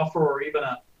or a golfer or even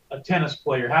a tennis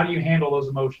player. How do you handle those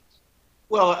emotions?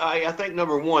 Well, I think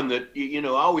number one that I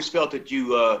always felt that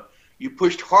you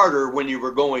pushed harder when you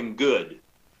were going good.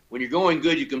 When you're going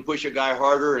good, you can push a guy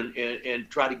harder and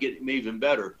try to get him even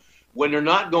better. When they're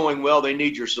not going well, they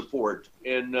need your support,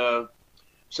 and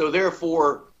so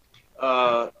therefore,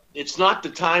 it's not the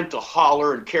time to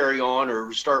holler and carry on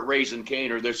or start raising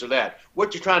Cain or this or that.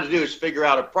 What you're trying to do is figure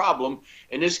out a problem,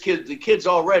 and the kid's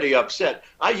already upset.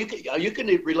 You can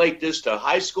relate this to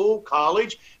high school,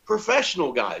 college,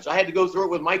 professional guys. I had to go through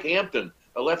it with Mike Hampton,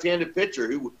 a left-handed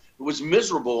pitcher who was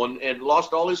miserable and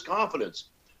lost all his confidence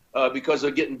because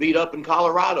of getting beat up in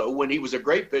Colorado when he was a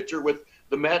great pitcher with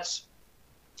the Mets,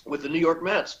 with the New York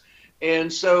Mets.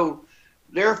 And so,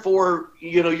 therefore,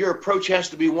 your approach has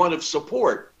to be one of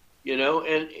support.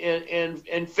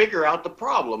 And figure out the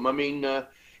problem. I mean,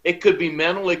 it could be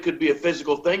mental, it could be a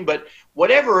physical thing, but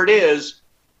whatever it is,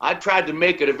 I tried to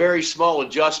make it a very small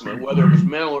adjustment, whether it was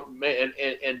mental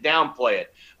and downplay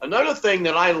it. Another thing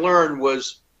that I learned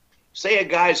was, say a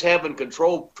guy's having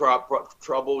control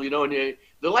trouble, and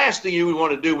the last thing you would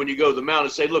want to do when you go to the mound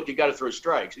is say, look, you got to throw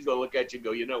strikes. He's going to look at you and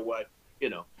go, you know what,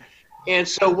 And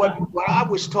so what I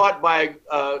was taught by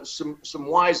some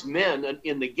wise men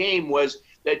in the game was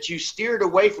that you steered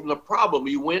away from the problem.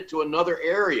 You went to another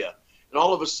area, and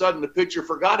all of a sudden the pitcher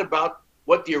forgot about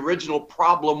what the original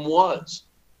problem was,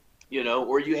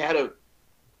 or you had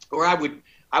or I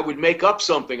would make up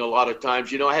something a lot of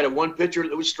times. I had one pitcher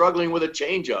that was struggling with a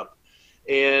changeup,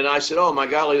 and I said, oh my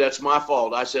golly, that's my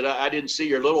fault. I said, I didn't see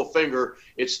your little finger.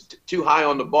 It's too high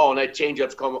on the ball, and that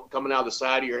changeup's coming out of the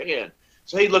side of your hand.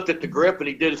 So he looked at the grip, and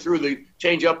he did it through the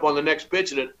changeup on the next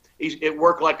pitch, and it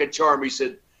worked like a charm. He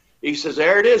says,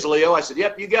 there it is, Leo. I said,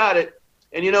 yep, you got it.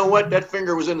 And you know what? That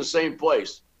finger was in the same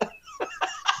place.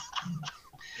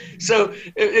 So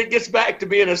it gets back to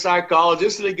being a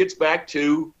psychologist, and it gets back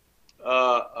to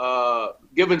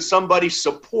giving somebody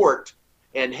support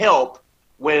and help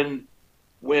when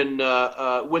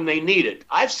they need it.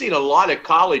 I've seen a lot of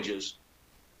colleges,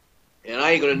 and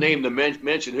I ain't going to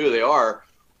mention who they are,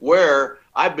 where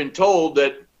I've been told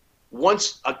that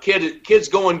once a kid's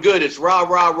going good, it's rah,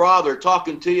 rah, rah. They're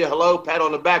talking to you, hello, pat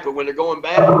on the back. But when they're going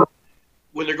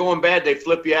bad, they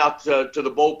flip you out to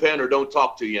the bullpen or don't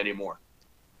talk to you anymore.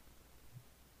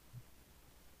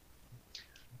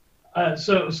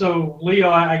 So Leo,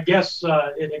 I guess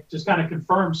it just kind of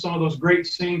confirms some of those great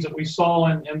scenes that we saw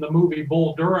in the movie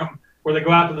Bull Durham, where they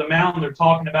go out to the mound and they're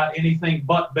talking about anything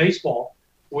but baseball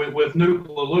with Nuke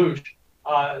LaLoosh.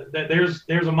 That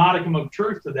there's a modicum of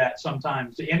truth to that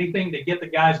sometimes. Anything to get the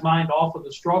guy's mind off of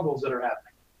the struggles that are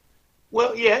happening.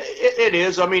 Well, yeah, it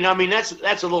is. I mean that's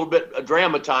a little bit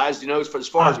dramatized, as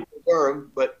far as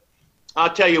Durham. But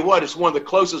I'll tell you what, it's one of the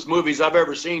closest movies I've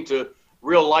ever seen to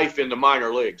real life in the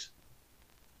minor leagues.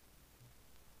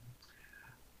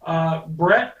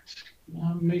 Brett,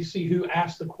 let me see who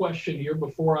asked the question here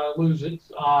before I lose it.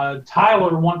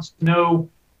 Tyler wants to know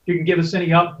if you can give us any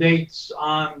updates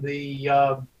on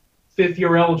the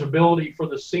fifth-year eligibility for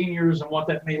the seniors and what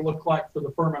that may look like for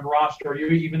the Furman roster. Are you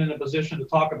even in a position to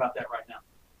talk about that right now?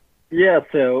 Yeah,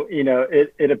 so,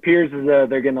 it appears as though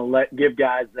they're going to give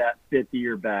guys that fifth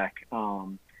year back.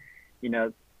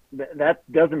 That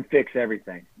doesn't fix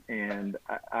everything. And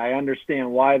I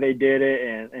understand why they did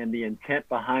it, and the intent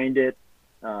behind it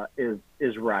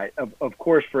is right. Of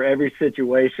course, for every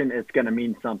situation, it's going to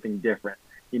mean something different.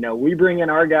 We bring in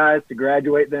our guys to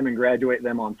graduate them and graduate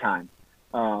them on time.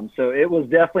 So it was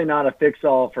definitely not a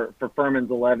fix-all for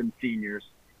Furman's 11 seniors.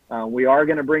 We are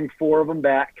going to bring 4 of them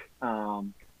back.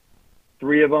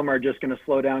 3 of them are just going to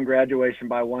slow down graduation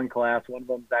by 1 class. 1 of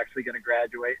them is actually going to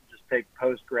graduate and just take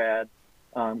post-grad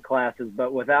classes.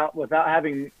 But without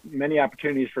having many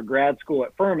opportunities for grad school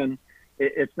at Furman,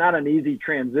 it's not an easy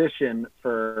transition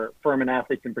for Furman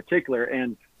athletes in particular.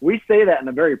 And we say that in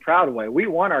a very proud way. We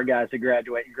want our guys to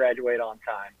graduate and graduate on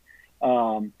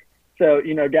time. So,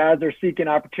 you know, guys are seeking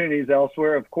opportunities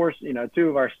elsewhere. Of course, you know, two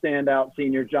of our standout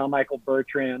seniors, John Michael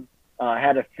Bertrand,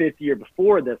 had a fifth year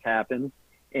before this happened,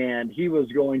 and he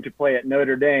was going to play at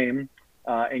Notre Dame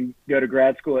and go to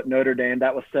grad school at Notre Dame.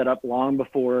 That was set up long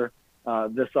before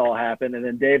this all happened. And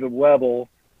then David Webble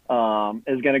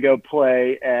is going to go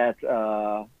play at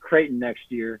Creighton next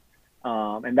year.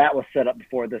 And that was set up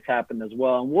before this happened as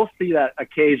well. And we'll see that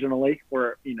occasionally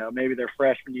where, you know, maybe their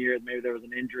freshman year, maybe there was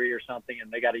an injury or something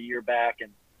and they got a year back.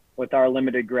 And with our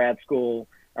limited grad school,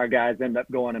 our guys end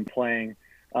up going and playing.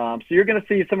 So you're going to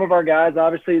see some of our guys,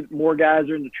 obviously more guys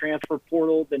are in the transfer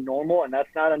portal than normal, and that's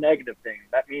not a negative thing.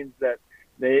 That means that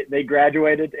they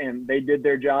graduated and they did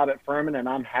their job at Furman, and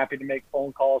I'm happy to make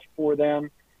phone calls for them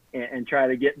and try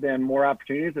to get them more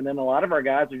opportunities. And then a lot of our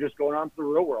guys are just going on to the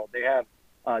real world. They have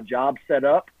jobs set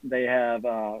up. They have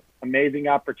amazing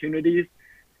opportunities,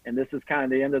 and this is kind of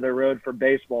the end of the road for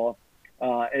baseball.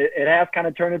 It has kind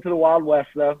of turned into the Wild West,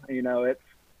 though. You know, it's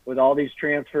with all these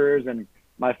transfers, and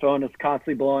my phone is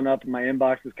constantly blowing up, and my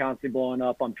inbox is constantly blowing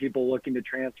up on people looking to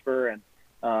transfer, and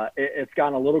it's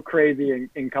gotten a little crazy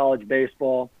in college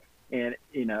baseball. And,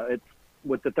 you know, it's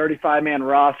with the 35-man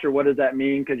roster, what does that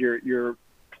mean? Because your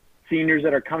seniors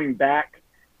that are coming back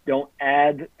don't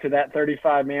add to that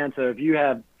 35-man. So if you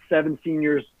have 7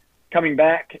 seniors coming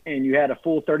back and you had a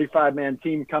full 35-man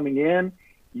team coming in,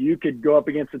 you could go up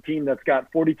against a team that's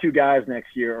got 42 guys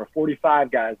next year or 45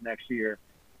 guys next year.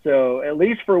 So at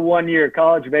least for 1 year,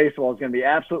 college baseball is going to be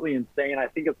absolutely insane. I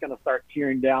think it's going to start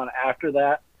tearing down after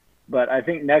that. But I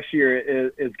think next year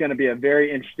is going to be a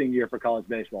very interesting year for college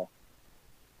baseball.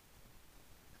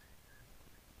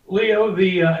 Leo,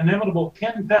 the inimitable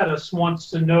Ken Pettis wants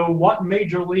to know what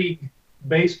Major League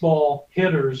Baseball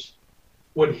hitters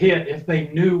would hit if they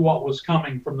knew what was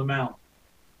coming from the mound.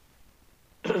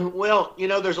 Well, you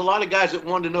know, there's a lot of guys that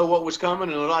wanted to know what was coming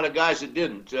and a lot of guys that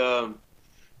didn't.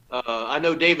 I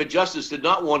know David Justice did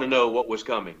not want to know what was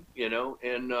coming, you know,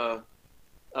 and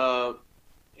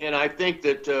I think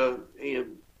that you know,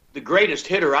 the greatest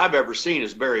hitter I've ever seen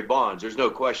is Barry Bonds. There's no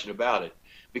question about it,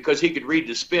 because he could read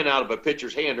the spin out of a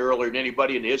pitcher's hand earlier than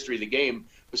anybody in the history of the game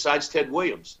besides Ted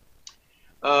Williams.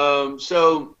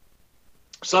 So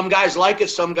some guys like it,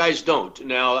 some guys don't.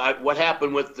 Now, what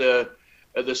happened with the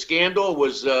scandal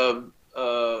was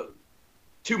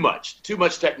too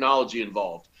much technology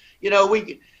involved. You know,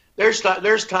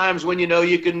 there's times when, you know,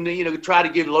 you can, you know, try to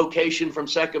give location from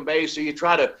second base, or you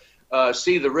try to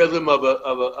see the rhythm of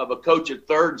a coach at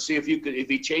third and see if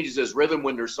he changes his rhythm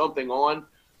when there's something on.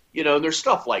 You know, and there's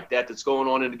stuff like that that's going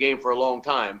on in the game for a long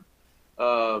time.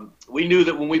 We knew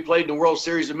that when we played in the World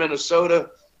Series in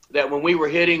Minnesota, that when we were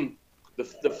hitting,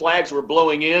 the flags were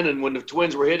blowing in, and when the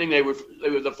Twins were hitting,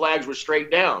 the flags were straight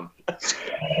down because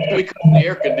of the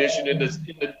air conditioning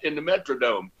in the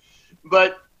Metrodome.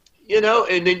 But, you know,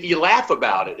 and then you laugh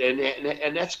about it,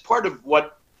 and that's part of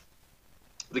what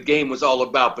the game was all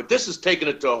about. But this has taken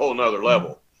it to a whole nother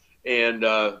level, and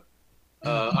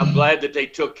I'm glad that they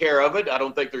took care of it. I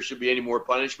don't think there should be any more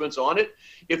punishments on it.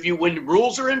 When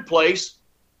rules are in place,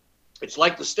 it's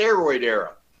like the steroid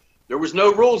era. There was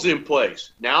no rules in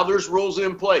place. Now there's rules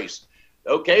in place.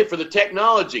 Okay, for the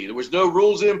technology, there was no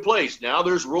rules in place. Now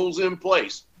there's rules in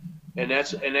place, and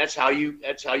that's how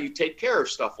you take care of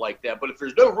stuff like that. But if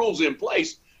there's no rules in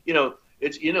place, you know,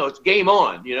 it's game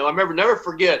on. You know, I never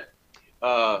forget.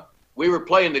 We were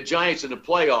playing the Giants in the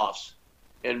playoffs,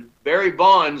 and Barry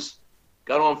Bonds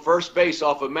got on first base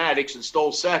off of Maddux and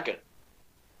stole second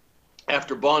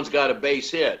after Bonds got a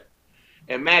base hit.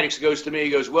 And Maddux goes to me,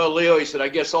 he goes, "Well, Leo," he said, "I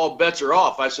guess all bets are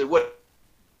off." I said, What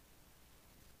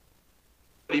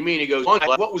do you mean?" He goes,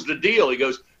 "What was the deal?" He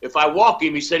goes, "If I walk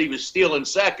him," he said, "he was stealing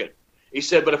second." He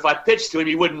said, "But if I pitched to him,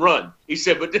 he wouldn't run." He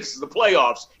said, "But this is the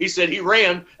playoffs." He said, "He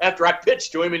ran after I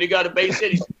pitched to him and he got a base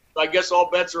hit." He said, "I guess all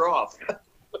bets are off."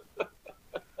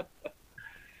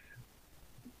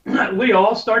 Leo,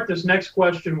 I'll start this next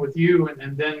question with you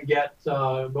and then get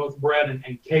both Brett and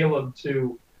Kaleb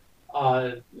to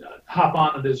hop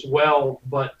on it as well.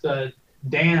 But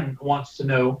Dan wants to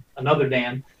know, another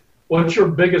Dan, what's your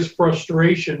biggest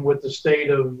frustration with the state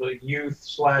of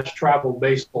youth/travel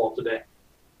baseball today?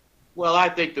 Well, I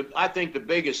think the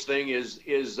biggest thing is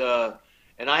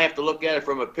and I have to look at it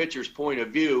from a pitcher's point of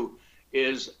view,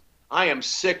 is I am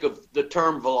sick of the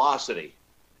term velocity.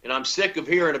 And I'm sick of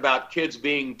hearing about kids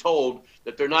being told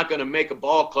that they're not going to make a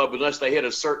ball club unless they hit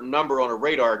a certain number on a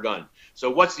radar gun.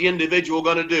 So what's the individual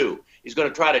going to do? He's going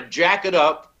to try to jack it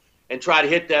up and try to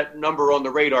hit that number on the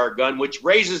radar gun, which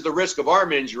raises the risk of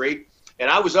arm injury And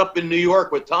I was up in New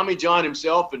York with Tommy John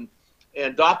himself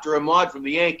and Dr. Ahmad from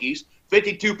the Yankees.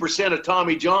 52% of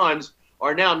Tommy Johns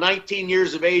are now 19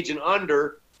 years of age and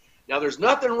under. Now, there's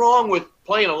nothing wrong with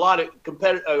playing a lot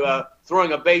of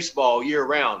throwing a baseball year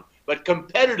round, but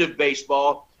competitive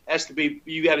baseball has to be,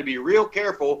 you got to be real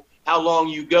careful how long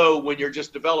you go when you're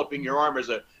just developing your arm as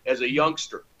a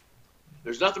youngster.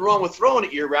 There's nothing wrong with throwing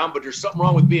it year round, but there's something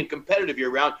wrong with being competitive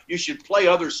year round. You should play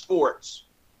other sports,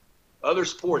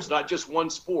 not just one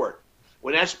sport.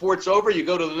 When that sport's over, you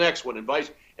go to the next one and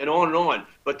on and on.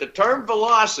 But the term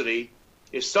velocity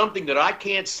is something that I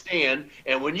can't stand.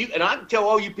 And I can tell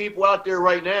all you people out there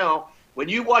right now, when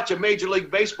you watch a Major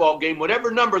League Baseball game, whatever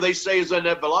number they say is on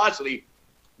that velocity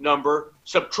number,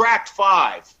 subtract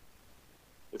 5.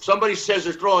 If somebody says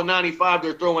they're throwing 95,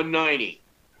 they're throwing 90.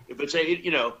 If it's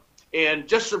and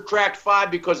just subtract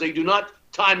 5 because they do not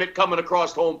time it coming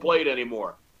across home plate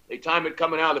anymore. They time it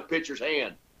coming out of the pitcher's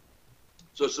hand.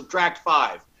 So subtract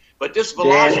 5. But this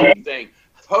velocity thing,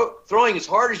 throwing as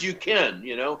hard as you can,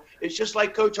 it's just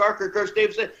like Coach Harker, Coach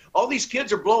Davis said, all these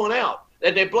kids are blowing out.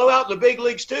 And they blow out in the big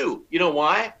leagues too. You know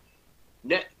why?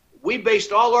 We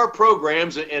based all our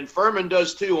programs, and Furman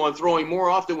does too, on throwing more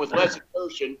often with less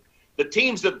exertion. The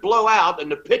teams that blow out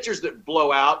and the pitchers that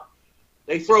blow out,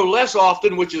 they throw less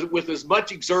often, which is with as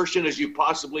much exertion as you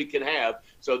possibly can have.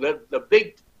 So the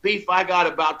big beef I got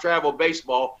about travel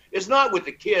baseball is not with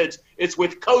the kids, it's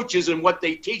with coaches and what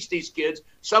they teach these kids.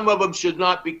 Some of them should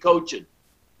not be coaching.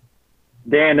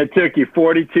 Dan, it took you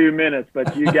 42 minutes,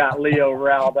 but you got Leo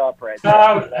riled up right now.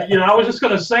 I was just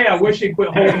going to say, I wish he'd quit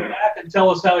holding back and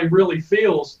tell us how he really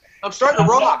feels. I'm starting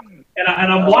to rock. And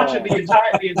I'm watching the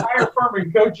entire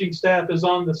Furman coaching staff is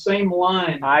on the same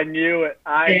line. I knew it.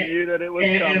 I knew that it was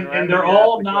coming. And they're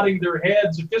all nodding their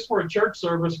heads. If this were a church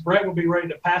service, Brett would be ready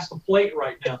to pass the plate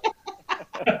right now.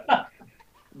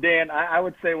 Dan, I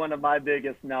would say one of my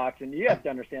biggest knocks, and you have to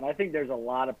understand, I think there's a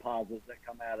lot of positives that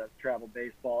come out of travel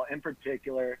baseball. In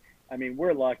particular, I mean,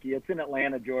 we're lucky. It's in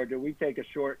Atlanta, Georgia. We take a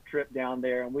short trip down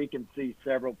there, and we can see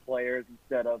several players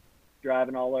instead of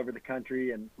driving all over the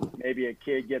country, and maybe a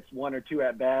kid gets 1 or 2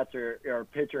 at-bats or a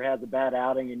pitcher has a bad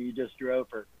outing and you just drove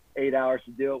for 8 hours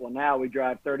to do it. Well, now we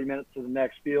drive 30 minutes to the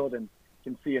next field and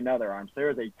can see another arm. So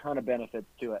there's a ton of benefits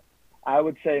to it. I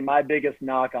would say my biggest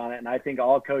knock on it, and I think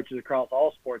all coaches across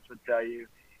all sports would tell you,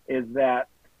 is that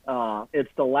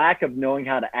it's the lack of knowing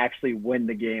how to actually win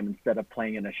the game instead of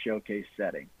playing in a showcase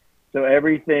setting. So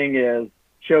everything is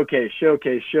showcase,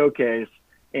 showcase, showcase.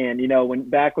 And,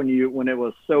 when it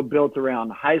was so built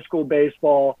around high school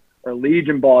baseball or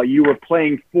Legion ball, you were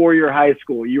playing for your high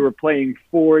school, you were playing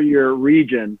for your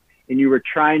region, and you were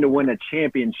trying to win a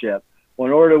championship. Well,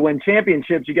 in order to win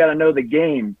championships, you got to know the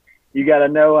game. You got to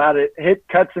know how to hit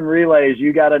cuts and relays.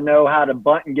 You got to know how to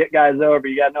bunt and get guys over.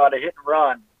 You got to know how to hit and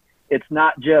run. It's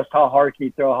not just how hard can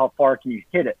you throw, how far can you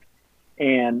hit it.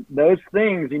 And those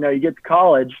things, you get to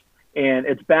college, and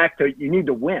it's back to you need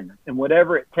to win and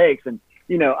whatever it takes. And,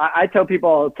 I tell people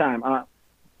all the time,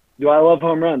 do I love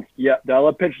home runs? Yep. Do I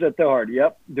love pitchers that throw hard?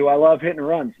 Yep. Do I love hitting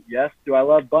runs? Yes. Do I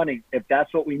love bunting? If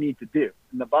that's what we need to do.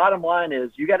 And the bottom line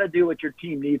is you got to do what your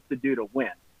team needs to do to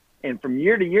win. And from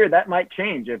year to year, that might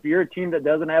change. If you're a team that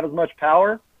doesn't have as much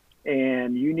power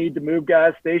and you need to move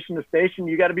guys station to station,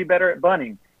 you got to be better at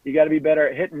bunting. You got to be better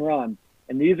at hit and run.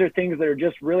 And these are things that are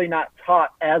just really not taught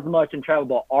as much in travel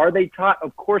ball. Are they taught?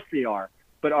 Of course they are.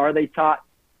 But are they taught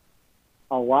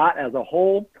a lot as a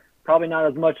whole? Probably not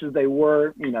as much as they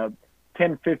were,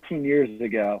 10, 15 years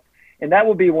ago. And that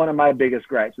will be one of my biggest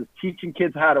gripes is teaching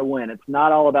kids how to win. It's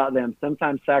not all about them.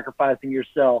 Sometimes sacrificing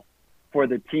yourself for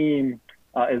the team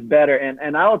is better.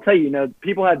 And I will tell you,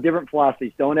 people have different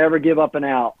philosophies. Don't ever give up an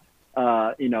out.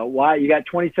 Why you got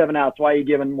 27 outs? Why are you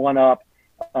giving one up?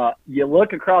 You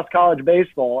look across college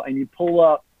baseball and you pull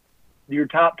up your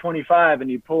top 25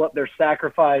 and you pull up their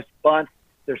sacrifice bunts,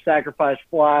 their sacrifice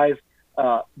flies.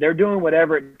 They're doing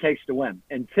whatever it takes to win.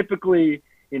 And typically,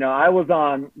 I was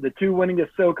on the 2 winningest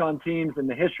SoCon teams in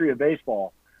the history of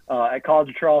baseball at College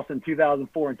of Charleston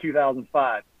 2004 and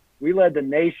 2005. We led the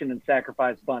nation in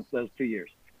sacrifice bunts those 2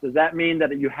 years. Does that mean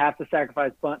that you have to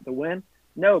sacrifice bunt to win?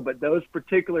 No, but those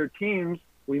particular teams,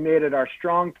 we made it our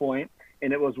strong point,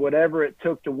 and it was whatever it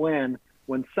took to win.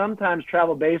 When sometimes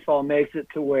travel baseball makes it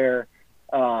to where,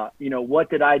 what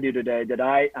did I do today?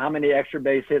 How many extra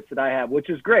base hits did I have? Which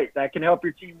is great. That can help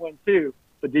your team win too.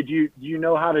 But do you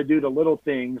know how to do the little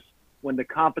things when the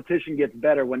competition gets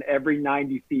better, when every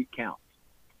 90 feet counts?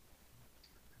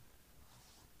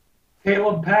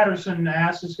 Caleb Patterson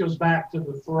asks, this goes back to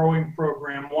the throwing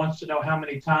program, wants to know how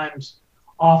many times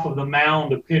off of the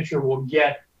mound a pitcher will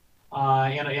get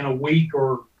in a week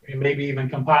or maybe even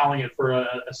compiling it for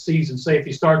a season. Say if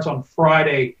he starts on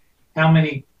Friday, how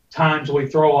many times will he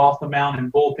throw off the mound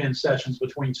in bullpen sessions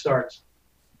between starts?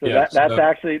 So that's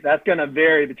going to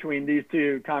vary between these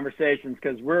two conversations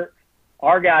because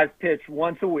our guys pitch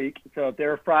once a week. So if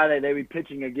they're Friday, they'll be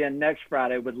pitching again next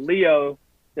Friday. With Leo,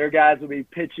 their guys will be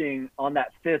pitching on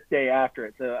that 5th day after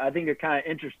it. So I think it's kind of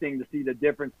interesting to see the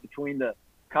difference between the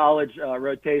college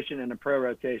rotation and the pro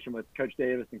rotation with Coach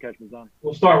Davis and Coach Mazzone.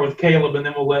 We'll start with Kaleb, and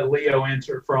then we'll let Leo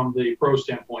answer from the pro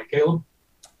standpoint. Kaleb?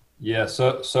 Yeah,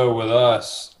 so with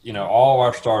us, all of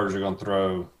our starters are going to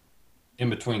throw in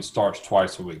between starts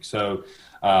twice a week. So,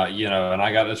 and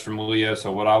I got this from Leo.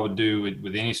 So what I would do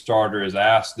with any starter is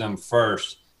ask them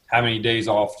first, how many days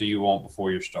off do you want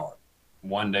before your start?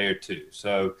 1 day or 2.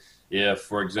 So if,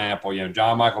 for example,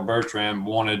 John Michael Bertrand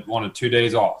wanted 2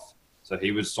 days off. So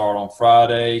he would start on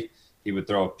Friday. He would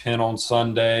throw a pin on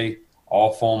Sunday,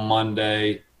 off on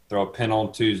Monday, throw a pin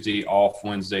on Tuesday, off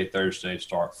Wednesday, Thursday,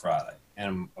 start Friday.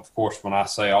 And, of course, when I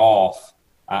say off,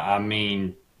 I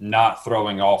mean not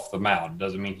throwing off the mound. It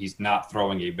doesn't mean he's not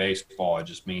throwing a baseball. It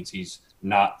just means he's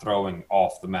not throwing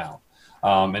off the mound.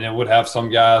 And it would have some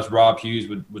guys, Rob Hughes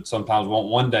would sometimes want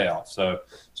 1 day off. So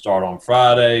start on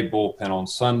Friday, bullpen on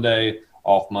Sunday,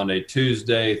 off Monday,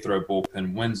 Tuesday, throw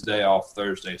bullpen Wednesday, off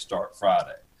Thursday, start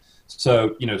Friday.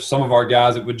 So, some of our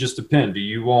guys, it would just depend. Do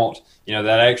you want,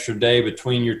 that extra day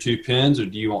between your 2 pins, or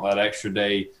do you want that extra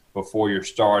day before your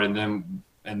start? And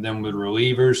then with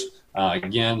relievers,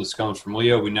 again, this comes from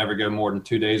Leo. We never go more than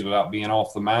 2 days without being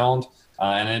off the mound.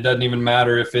 And it doesn't even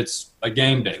matter if it's a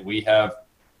game day. We have,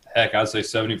 I'd say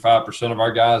 75% of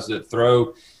our guys that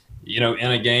throw, in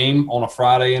a game on a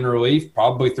Friday in relief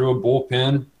probably threw a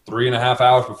bullpen 3.5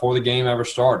 hours before the game ever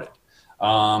started.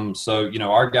 So,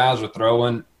 our guys are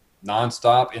throwing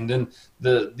nonstop. And then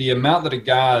the amount that a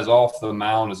guy is off the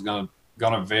mound is going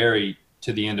to vary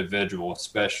to the individual,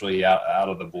 especially out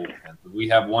of the bullpen. We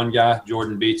have one guy,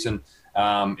 Jordan Beatson.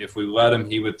 If we let him,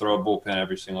 he would throw a bullpen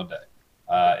every single day.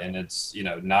 And it's, he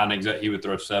would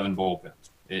throw 7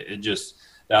 bullpens.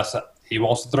 He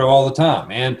wants to throw all the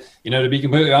time. And, to be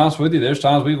completely honest with you, there's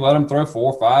times we've let him throw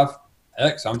 4, 5,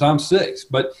 heck, sometimes 6.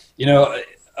 But,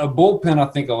 a bullpen,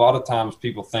 I think a lot of times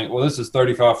people think, well, this is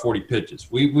 35, 40 pitches.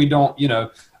 We don't,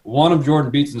 one of Jordan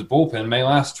Beatson's bullpen may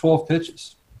last 12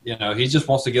 pitches. He just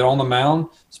wants to get on the mound,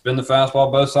 spin the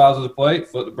fastball both sides of the plate,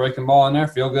 flip the breaking ball in there,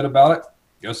 feel good about it,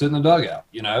 go sit in the dugout,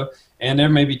 And there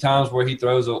may be times where he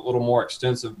throws a little more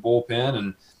extensive bullpen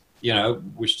and,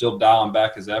 we're still dialing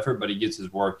back his effort, but he gets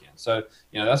his work in. So,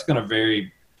 that's going to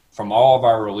vary from all of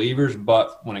our relievers.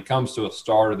 But when it comes to a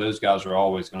starter, those guys are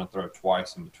always going to throw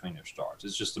twice in between their starts.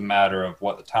 It's just a matter of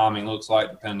what the timing looks like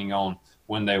depending on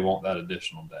when they want that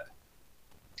additional day.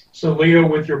 So, Leo,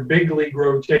 with your big league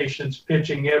rotations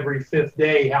pitching every 5th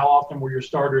day, how often were your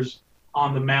starters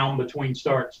on the mound between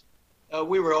starts?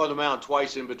 We were on the mound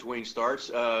twice in between starts.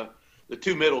 The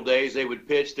 2 middle days, they would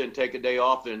pitch, then take a day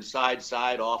off, then side,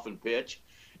 off and pitch.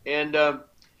 And,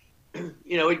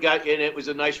 it was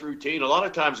a nice routine. A lot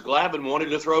of times Glavine wanted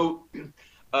to throw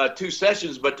 2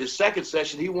 sessions, but the second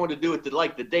session he wanted to do it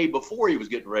the day before he was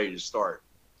getting ready to start.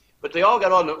 But they all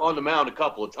got on the mound a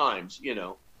couple of times,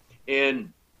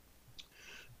 And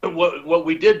what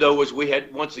we did, though, was we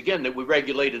had, once again, that we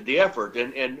regulated the effort.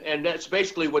 And that's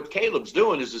basically what Kaleb's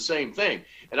doing is the same thing.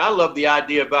 And I love the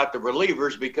idea about the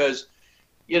relievers because,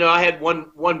 I had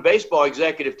one baseball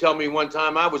executive tell me one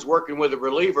time I was working with a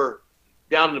reliever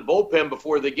down in the bullpen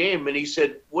before the game, and he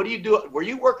said, what do you do? Were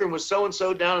you working with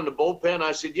so-and-so down in the bullpen?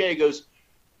 I said, yeah. He goes,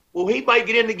 well, he might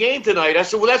get in the game tonight. I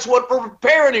said, well, that's what we're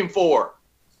preparing him for.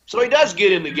 So he does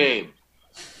get in the game,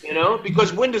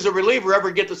 because when does a reliever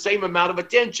ever get the same amount of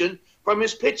attention from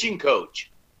his pitching coach?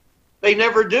 They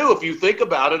never do if you think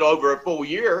about it over a full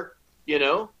year,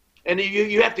 And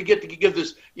you have to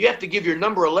you have to give your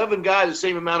number 11 guy the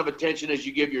same amount of attention as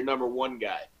you give your number 1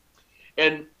 guy.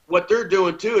 And what they're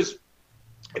doing too is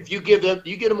if you get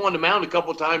them on the mound a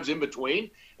couple times in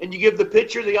between and you give the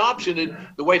pitcher the option, and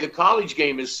the way the college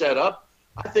game is set up,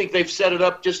 I think they've set it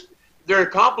up they're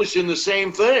accomplishing the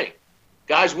same thing.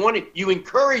 Guys you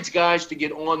encourage guys to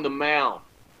get on the mound.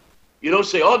 You don't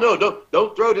say, oh no,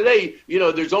 don't throw today.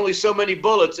 There's only so many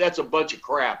bullets. That's a bunch of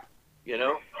crap,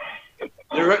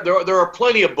 There are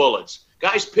plenty of bullets.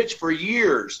 Guys pitch for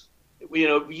years,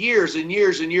 years and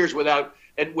years and years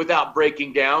without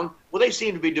breaking down. Well, they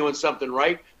seem to be doing something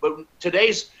right. But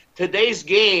today's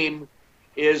game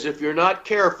is, if you're not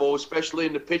careful, especially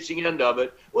in the pitching end of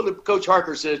it, well, Coach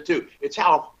Harker says too, it's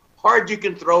how hard you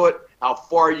can throw it, how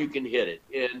far you can hit it.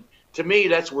 And to me,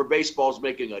 that's where baseball's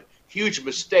making a huge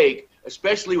mistake,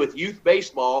 especially with youth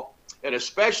baseball and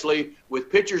especially with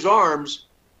pitchers' arms.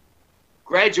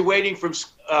 graduating from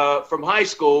high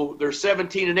school, they're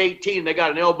 17 and 18. They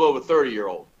got an elbow of a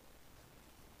 30-year-old.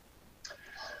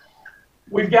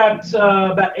 We've got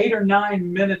about 8 or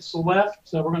 9 minutes left,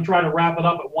 so we're going to try to wrap it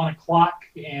up at 1 o'clock.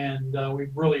 And we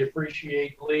really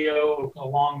appreciate Leo,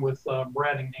 along with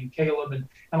Brett and Kaleb,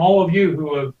 and all of you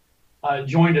who have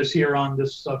joined us here on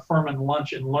this Furman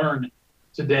Lunch and Learn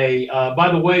today.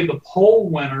 By the way, the poll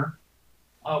winner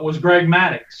was Greg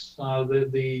Maddux, of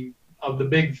the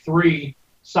big 3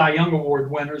 Cy Young Award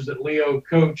winners that Leo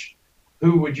coached.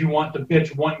 Who would you want to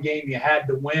pitch one game you had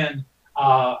to win?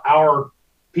 Our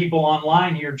people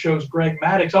online here chose Greg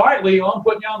Maddux. All right, Leo, I'm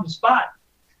putting you on the spot.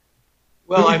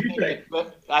 Well, I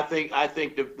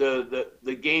think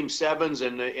the game 7s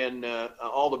and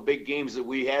all the big games that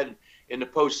we had in the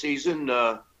postseason,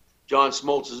 John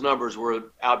Smoltz's numbers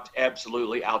were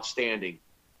absolutely outstanding.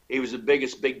 He was the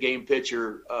biggest big game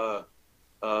pitcher.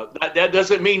 That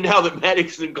doesn't mean now that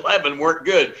Maddux and Glavine weren't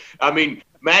good. I mean,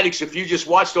 Maddux, if you just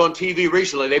watched on TV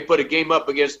recently, they put a game up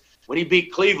against when he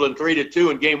beat Cleveland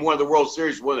 3-2 in Game 1 of the World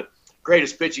Series, one of the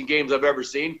greatest pitching games I've ever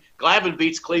seen. Glavine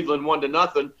beats Cleveland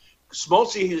 1-0.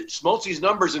 Smoltzy's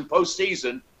numbers in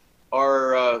postseason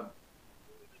are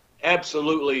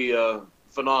absolutely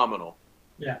phenomenal.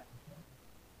 Yeah,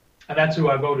 and that's who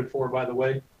I voted for, by the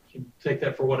way. You can take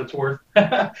that for what it's worth.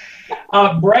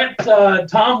 Brett,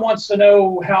 Tom wants to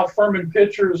know how Furman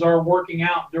pitchers are working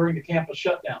out during the campus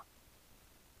shutdown.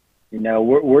 You know,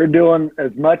 we're doing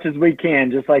as much as we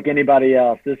can, just like anybody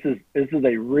else. This is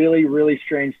a really, really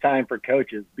strange time for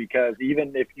coaches, because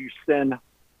even if you send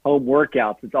home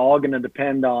workouts, it's all going to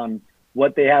depend on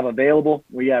what they have available.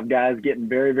 We have guys getting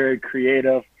very, very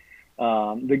creative.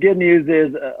 The good news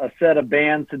is a set of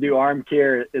bands to do arm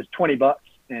care is $20,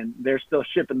 and they're still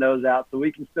shipping those out, so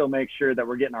we can still make sure that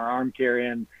we're getting our arm care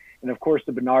in. And of course,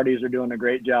 the Bernardis are doing a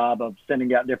great job of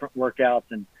sending out different workouts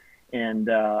and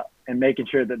making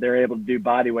sure that they're able to do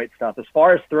body weight stuff. As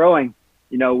far as throwing,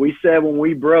 you know, we said when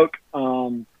we broke,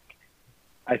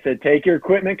 I said, take your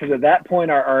equipment, because at that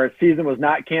point our season was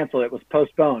not canceled. It was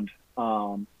postponed.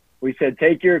 We said,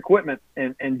 take your equipment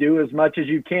and do as much as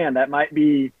you can. That might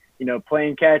be, you know,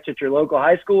 playing catch at your local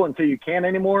high school until you can't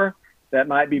anymore. That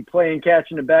might be playing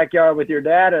catch in the backyard with your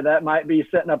dad, or that might be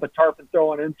setting up a tarp and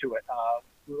throwing into it.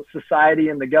 Society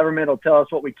and the government will tell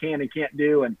us what we can and can't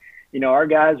do. And, you know, our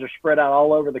guys are spread out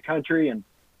all over the country, and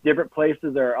different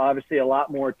places are obviously a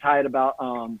lot more tight about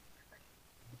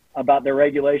their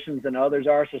regulations than others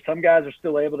are. So some guys are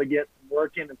still able to get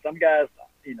work in, and some guys,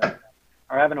 you know,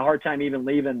 are having a hard time even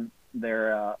leaving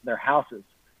their houses.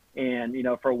 And, you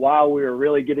know, for a while we were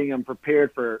really getting them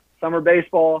prepared for summer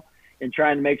baseball and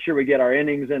trying to make sure we get our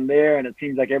innings in there. And it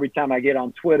seems like every time I get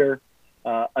on Twitter,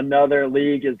 another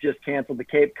league has just canceled. The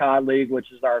Cape Cod League,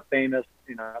 which is our famous,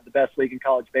 you know, the best league in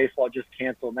college baseball, just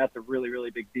canceled. And that's a really, really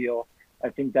big deal. I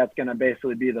think that's going to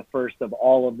basically be the first of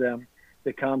all of them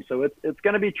to come. So it's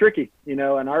going to be tricky, you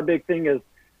know, and our big thing is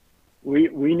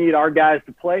we need our guys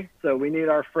to play. So we need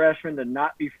our freshmen to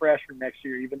not be freshmen next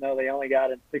year, even though they only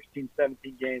got in 16,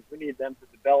 17 games. We need them to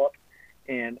develop,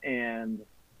 and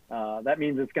that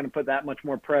means it's going to put that much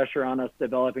more pressure on us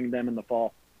developing them in the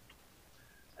fall.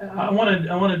 I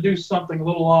want to do something a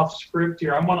little off script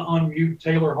here. I want to unmute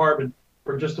Taylor Harbin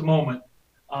for just a moment.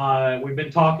 We've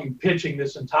been talking pitching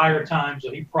this entire time,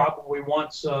 so he probably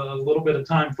wants a little bit of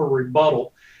time for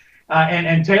rebuttal.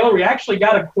 And Taylor, we actually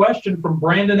got a question from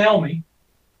Brandon Elmy,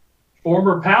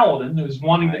 former Paladin, who's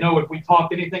wanting to know if we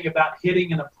talked anything about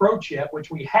hitting an approach yet,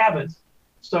 which we haven't.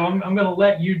 So I'm going to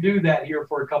let you do that here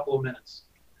for a couple of minutes.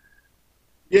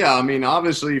 Yeah, I mean,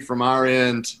 obviously from our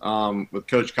end, with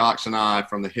Coach Cox and I,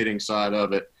 from the hitting side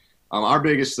of it, our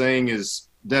biggest thing has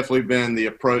definitely been the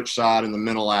approach side and the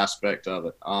mental aspect of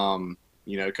it.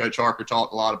 You know, Coach Harker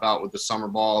talked a lot about with the summer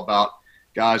ball about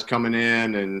guys coming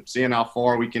in and seeing how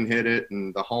far we can hit it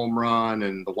and the home run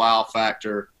and the wow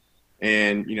factor.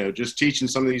 And, you know, just teaching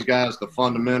some of these guys the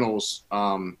fundamentals,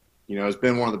 you know, has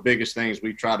been one of the biggest things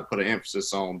we've tried to put an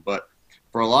emphasis on. But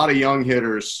for a lot of young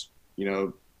hitters, you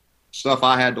know, stuff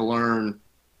I had to learn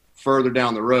further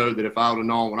down the road that if I would have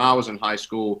known when I was in high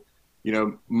school, you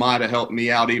know, might have helped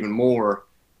me out even more,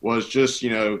 was just, you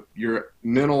know, your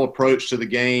mental approach to the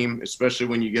game, especially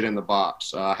when you get in the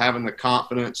box, having the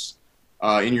confidence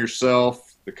in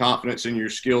yourself, the confidence in your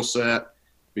skill set,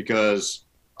 because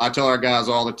I tell our guys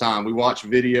all the time, we watch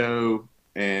video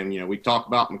and, you know, we talk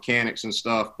about mechanics and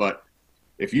stuff, but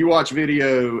if you watch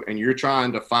video and you're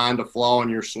trying to find a flaw in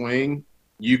your swing,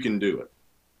 you can do it.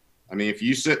 I mean, if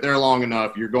you sit there long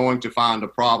enough, you're going to find a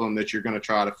problem that you're going to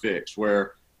try to fix,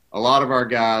 where a lot of our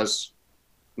guys,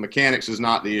 mechanics is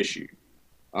not the issue.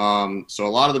 So a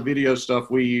lot of the video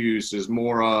stuff we use is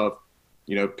more of,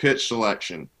 pitch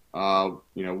selection.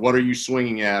 What are you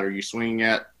swinging at? Are you swinging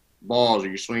at balls? Are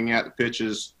you swinging at the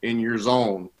pitches in your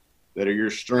zone that are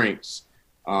your strengths?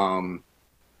 What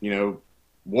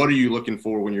are you looking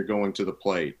for when you're going to the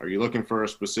plate? Are you looking for a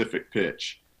specific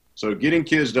pitch? So getting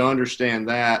kids to understand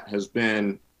that has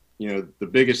been, the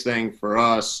biggest thing for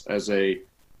us as a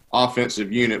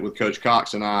offensive unit with Coach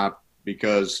Cox and I,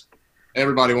 because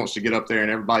everybody wants to get up there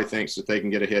and everybody thinks that they can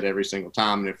get a hit every single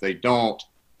time. And if they don't,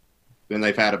 then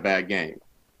they've had a bad game.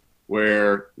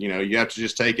 Where, you have to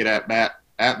just take it at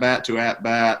bat to at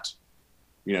bat,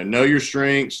 know your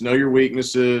strengths, know your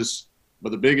weaknesses.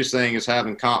 But the biggest thing is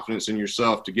having confidence in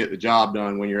yourself to get the job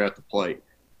done when you're at the plate.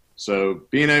 So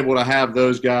being able to have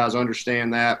those guys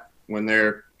understand that when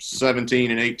they're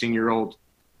 17 and 18-year-olds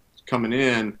coming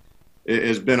in, it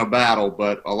has been a battle.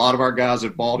 But a lot of our guys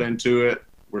have bought into it.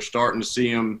 We're starting to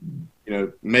see them,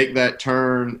 make that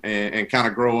turn and kind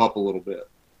of grow up a little bit.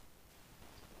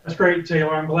 That's great,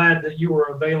 Taylor. I'm glad that you were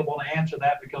available to answer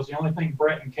that, because the only thing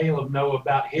Brett and Kaleb know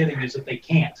about hitting is that they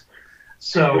can't.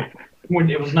 So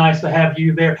it was nice to have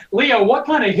you there. Leo, what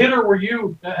kind of hitter were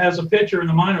you as a pitcher in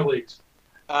the minor leagues?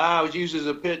 I was used as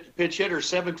a pitch hitter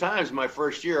 7 times my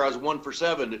first year. I was 1 for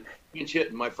 7 pinch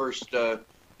hitting my first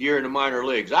year in the minor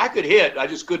leagues. I could hit. I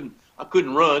just couldn't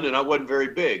run, and I wasn't very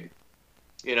big.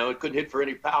 I couldn't hit for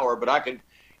any power, but I could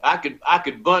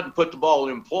bunt and put the ball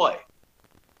in play.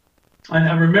 And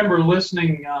I remember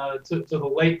listening to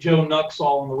the late Joe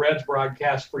Nuxall on the Reds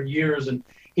broadcast for years, and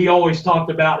he always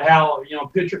talked about how,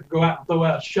 pitcher could go out and throw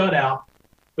out a shutout,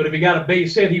 but if he got a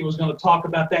base hit, he was going to talk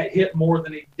about that hit more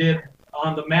than he did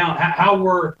on the mound. How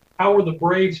were the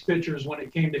Braves pitchers when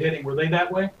it came to hitting? Were they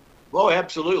that way? Oh,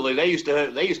 absolutely. They used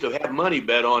to have money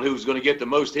bet on who was going to get the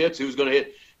most hits, who was going to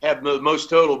have the most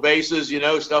total bases,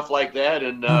 stuff like that.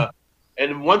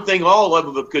 And one thing all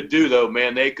of them could do, though,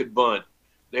 man, they could bunt.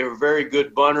 They were very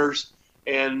good bunters,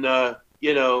 and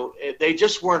they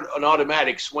just weren't an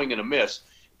automatic swing and a miss.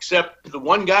 Except the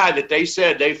one guy that they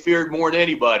said they feared more than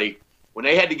anybody, when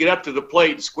they had to get up to the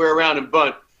plate and square around and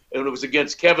bunt, and it was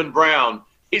against Kevin Brown.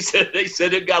 They said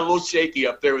it got a little shaky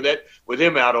up there with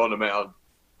him out on the mound.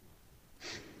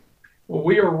 Well,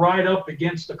 we are right up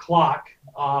against the clock.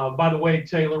 By the way,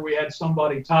 Taylor, we had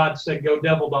somebody, Todd, said go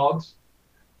Devil Dogs.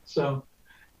 So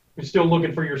we're still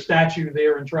looking for your statue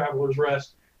there in Travelers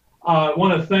Rest. I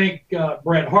want to thank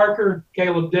Brett Harker,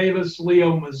 Kaleb Davis,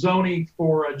 Leo Mazzone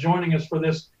for joining us for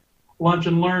this Lunch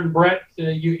and Learn. Brett,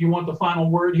 you want the final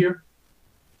word here?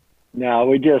 No,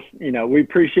 we just, we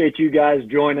appreciate you guys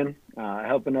joining,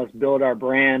 helping us build our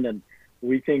brand. And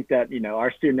we think that,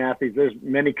 our student athletes, there's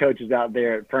many coaches out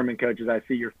there, Furman coaches, I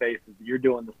see your faces, you're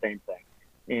doing the same thing.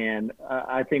 And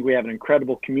I think we have an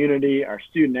incredible community. Our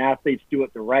student athletes do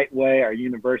it the right way. Our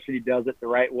university does it the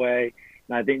right way.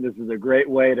 And I think this is a great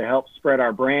way to help spread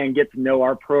our brand, get to know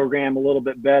our program a little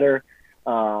bit better.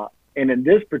 And in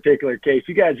this particular case,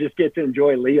 you guys just get to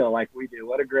enjoy Leo like we do.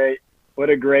 What a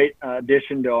great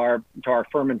addition to our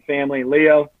Furman family.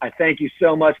 Leo, I thank you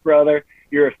so much, brother.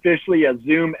 You're officially a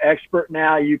Zoom expert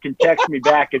now. You can text me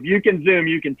back. If you can Zoom,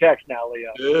 you can text now,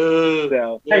 Leo.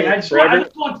 So, hey, I just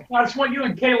want you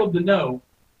and Kaleb to know,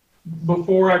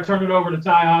 before I turn it over to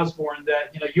Ty Osborne,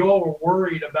 that you all were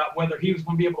worried about whether he was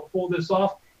going to be able to pull this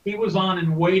off. He was on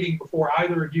and waiting before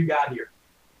either of you got here.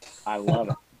 I love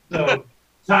it. So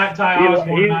Ty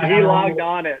Osborne, he logged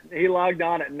on at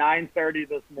 9:30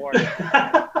 this morning.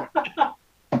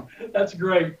 That's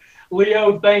great.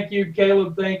 Leo, thank you.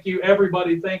 Kaleb, thank you.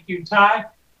 Everybody, thank you. Ty?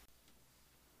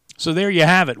 So there you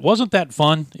have it. Wasn't that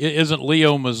fun? Isn't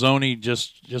Leo Mazzone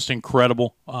just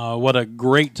incredible? What a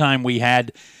great time we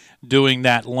had doing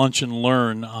that Lunch and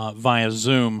Learn via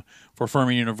Zoom for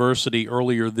Furman University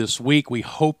earlier this week. We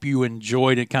hope you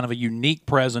enjoyed it. Kind of a unique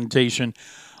presentation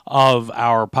of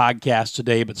our podcast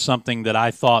today, but something that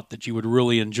I thought that you would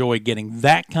really enjoy, getting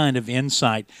that kind of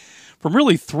insight from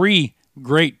really 3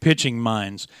 great pitching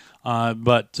minds.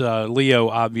 But Leo,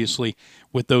 obviously,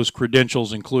 with those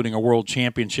credentials, including a world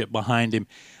championship behind him,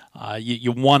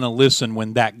 you want to listen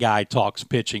when that guy talks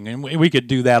pitching. And we could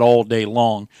do that all day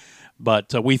long.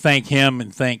 But we thank him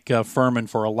and thank Furman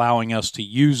for allowing us to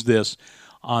use this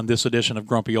on this edition of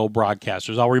Grumpy Old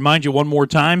Broadcasters. I'll remind you one more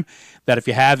time that if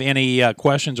you have any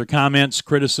questions or comments,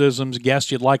 criticisms,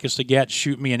 guests you'd like us to get,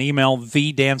 shoot me an email,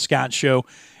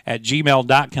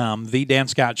 thedanscottshow@gmail.com,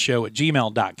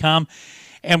 thedanscottshow@gmail.com.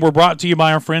 And we're brought to you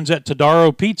by our friends at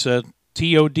Todaro Pizza,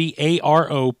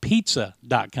 Todaro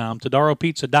Pizza.com,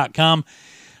 TodaroPizza.com.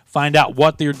 Find out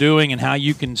what they're doing and how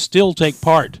you can still take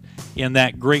part in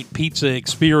that great pizza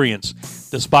experience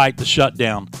despite the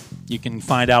shutdown. You can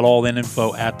find out all that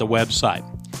info at the website.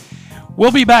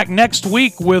 We'll be back next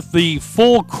week with the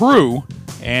full crew,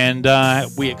 and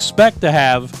we expect to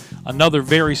have another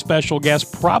very special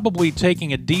guest, probably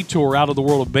taking a detour out of the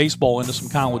world of baseball into some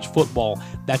college football.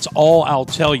 That's all I'll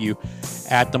tell you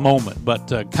at the moment.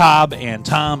 But Cobb and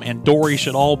Tom and Dory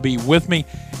should all be with me,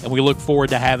 and we look forward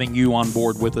to having you on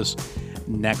board with us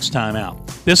next time out.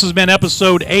 This has been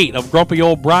episode 8 of Grumpy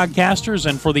Old Broadcasters,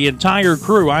 and for the entire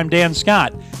crew, I'm Dan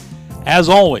Scott. As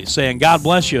always, saying God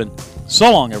bless you, and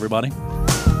so long, everybody.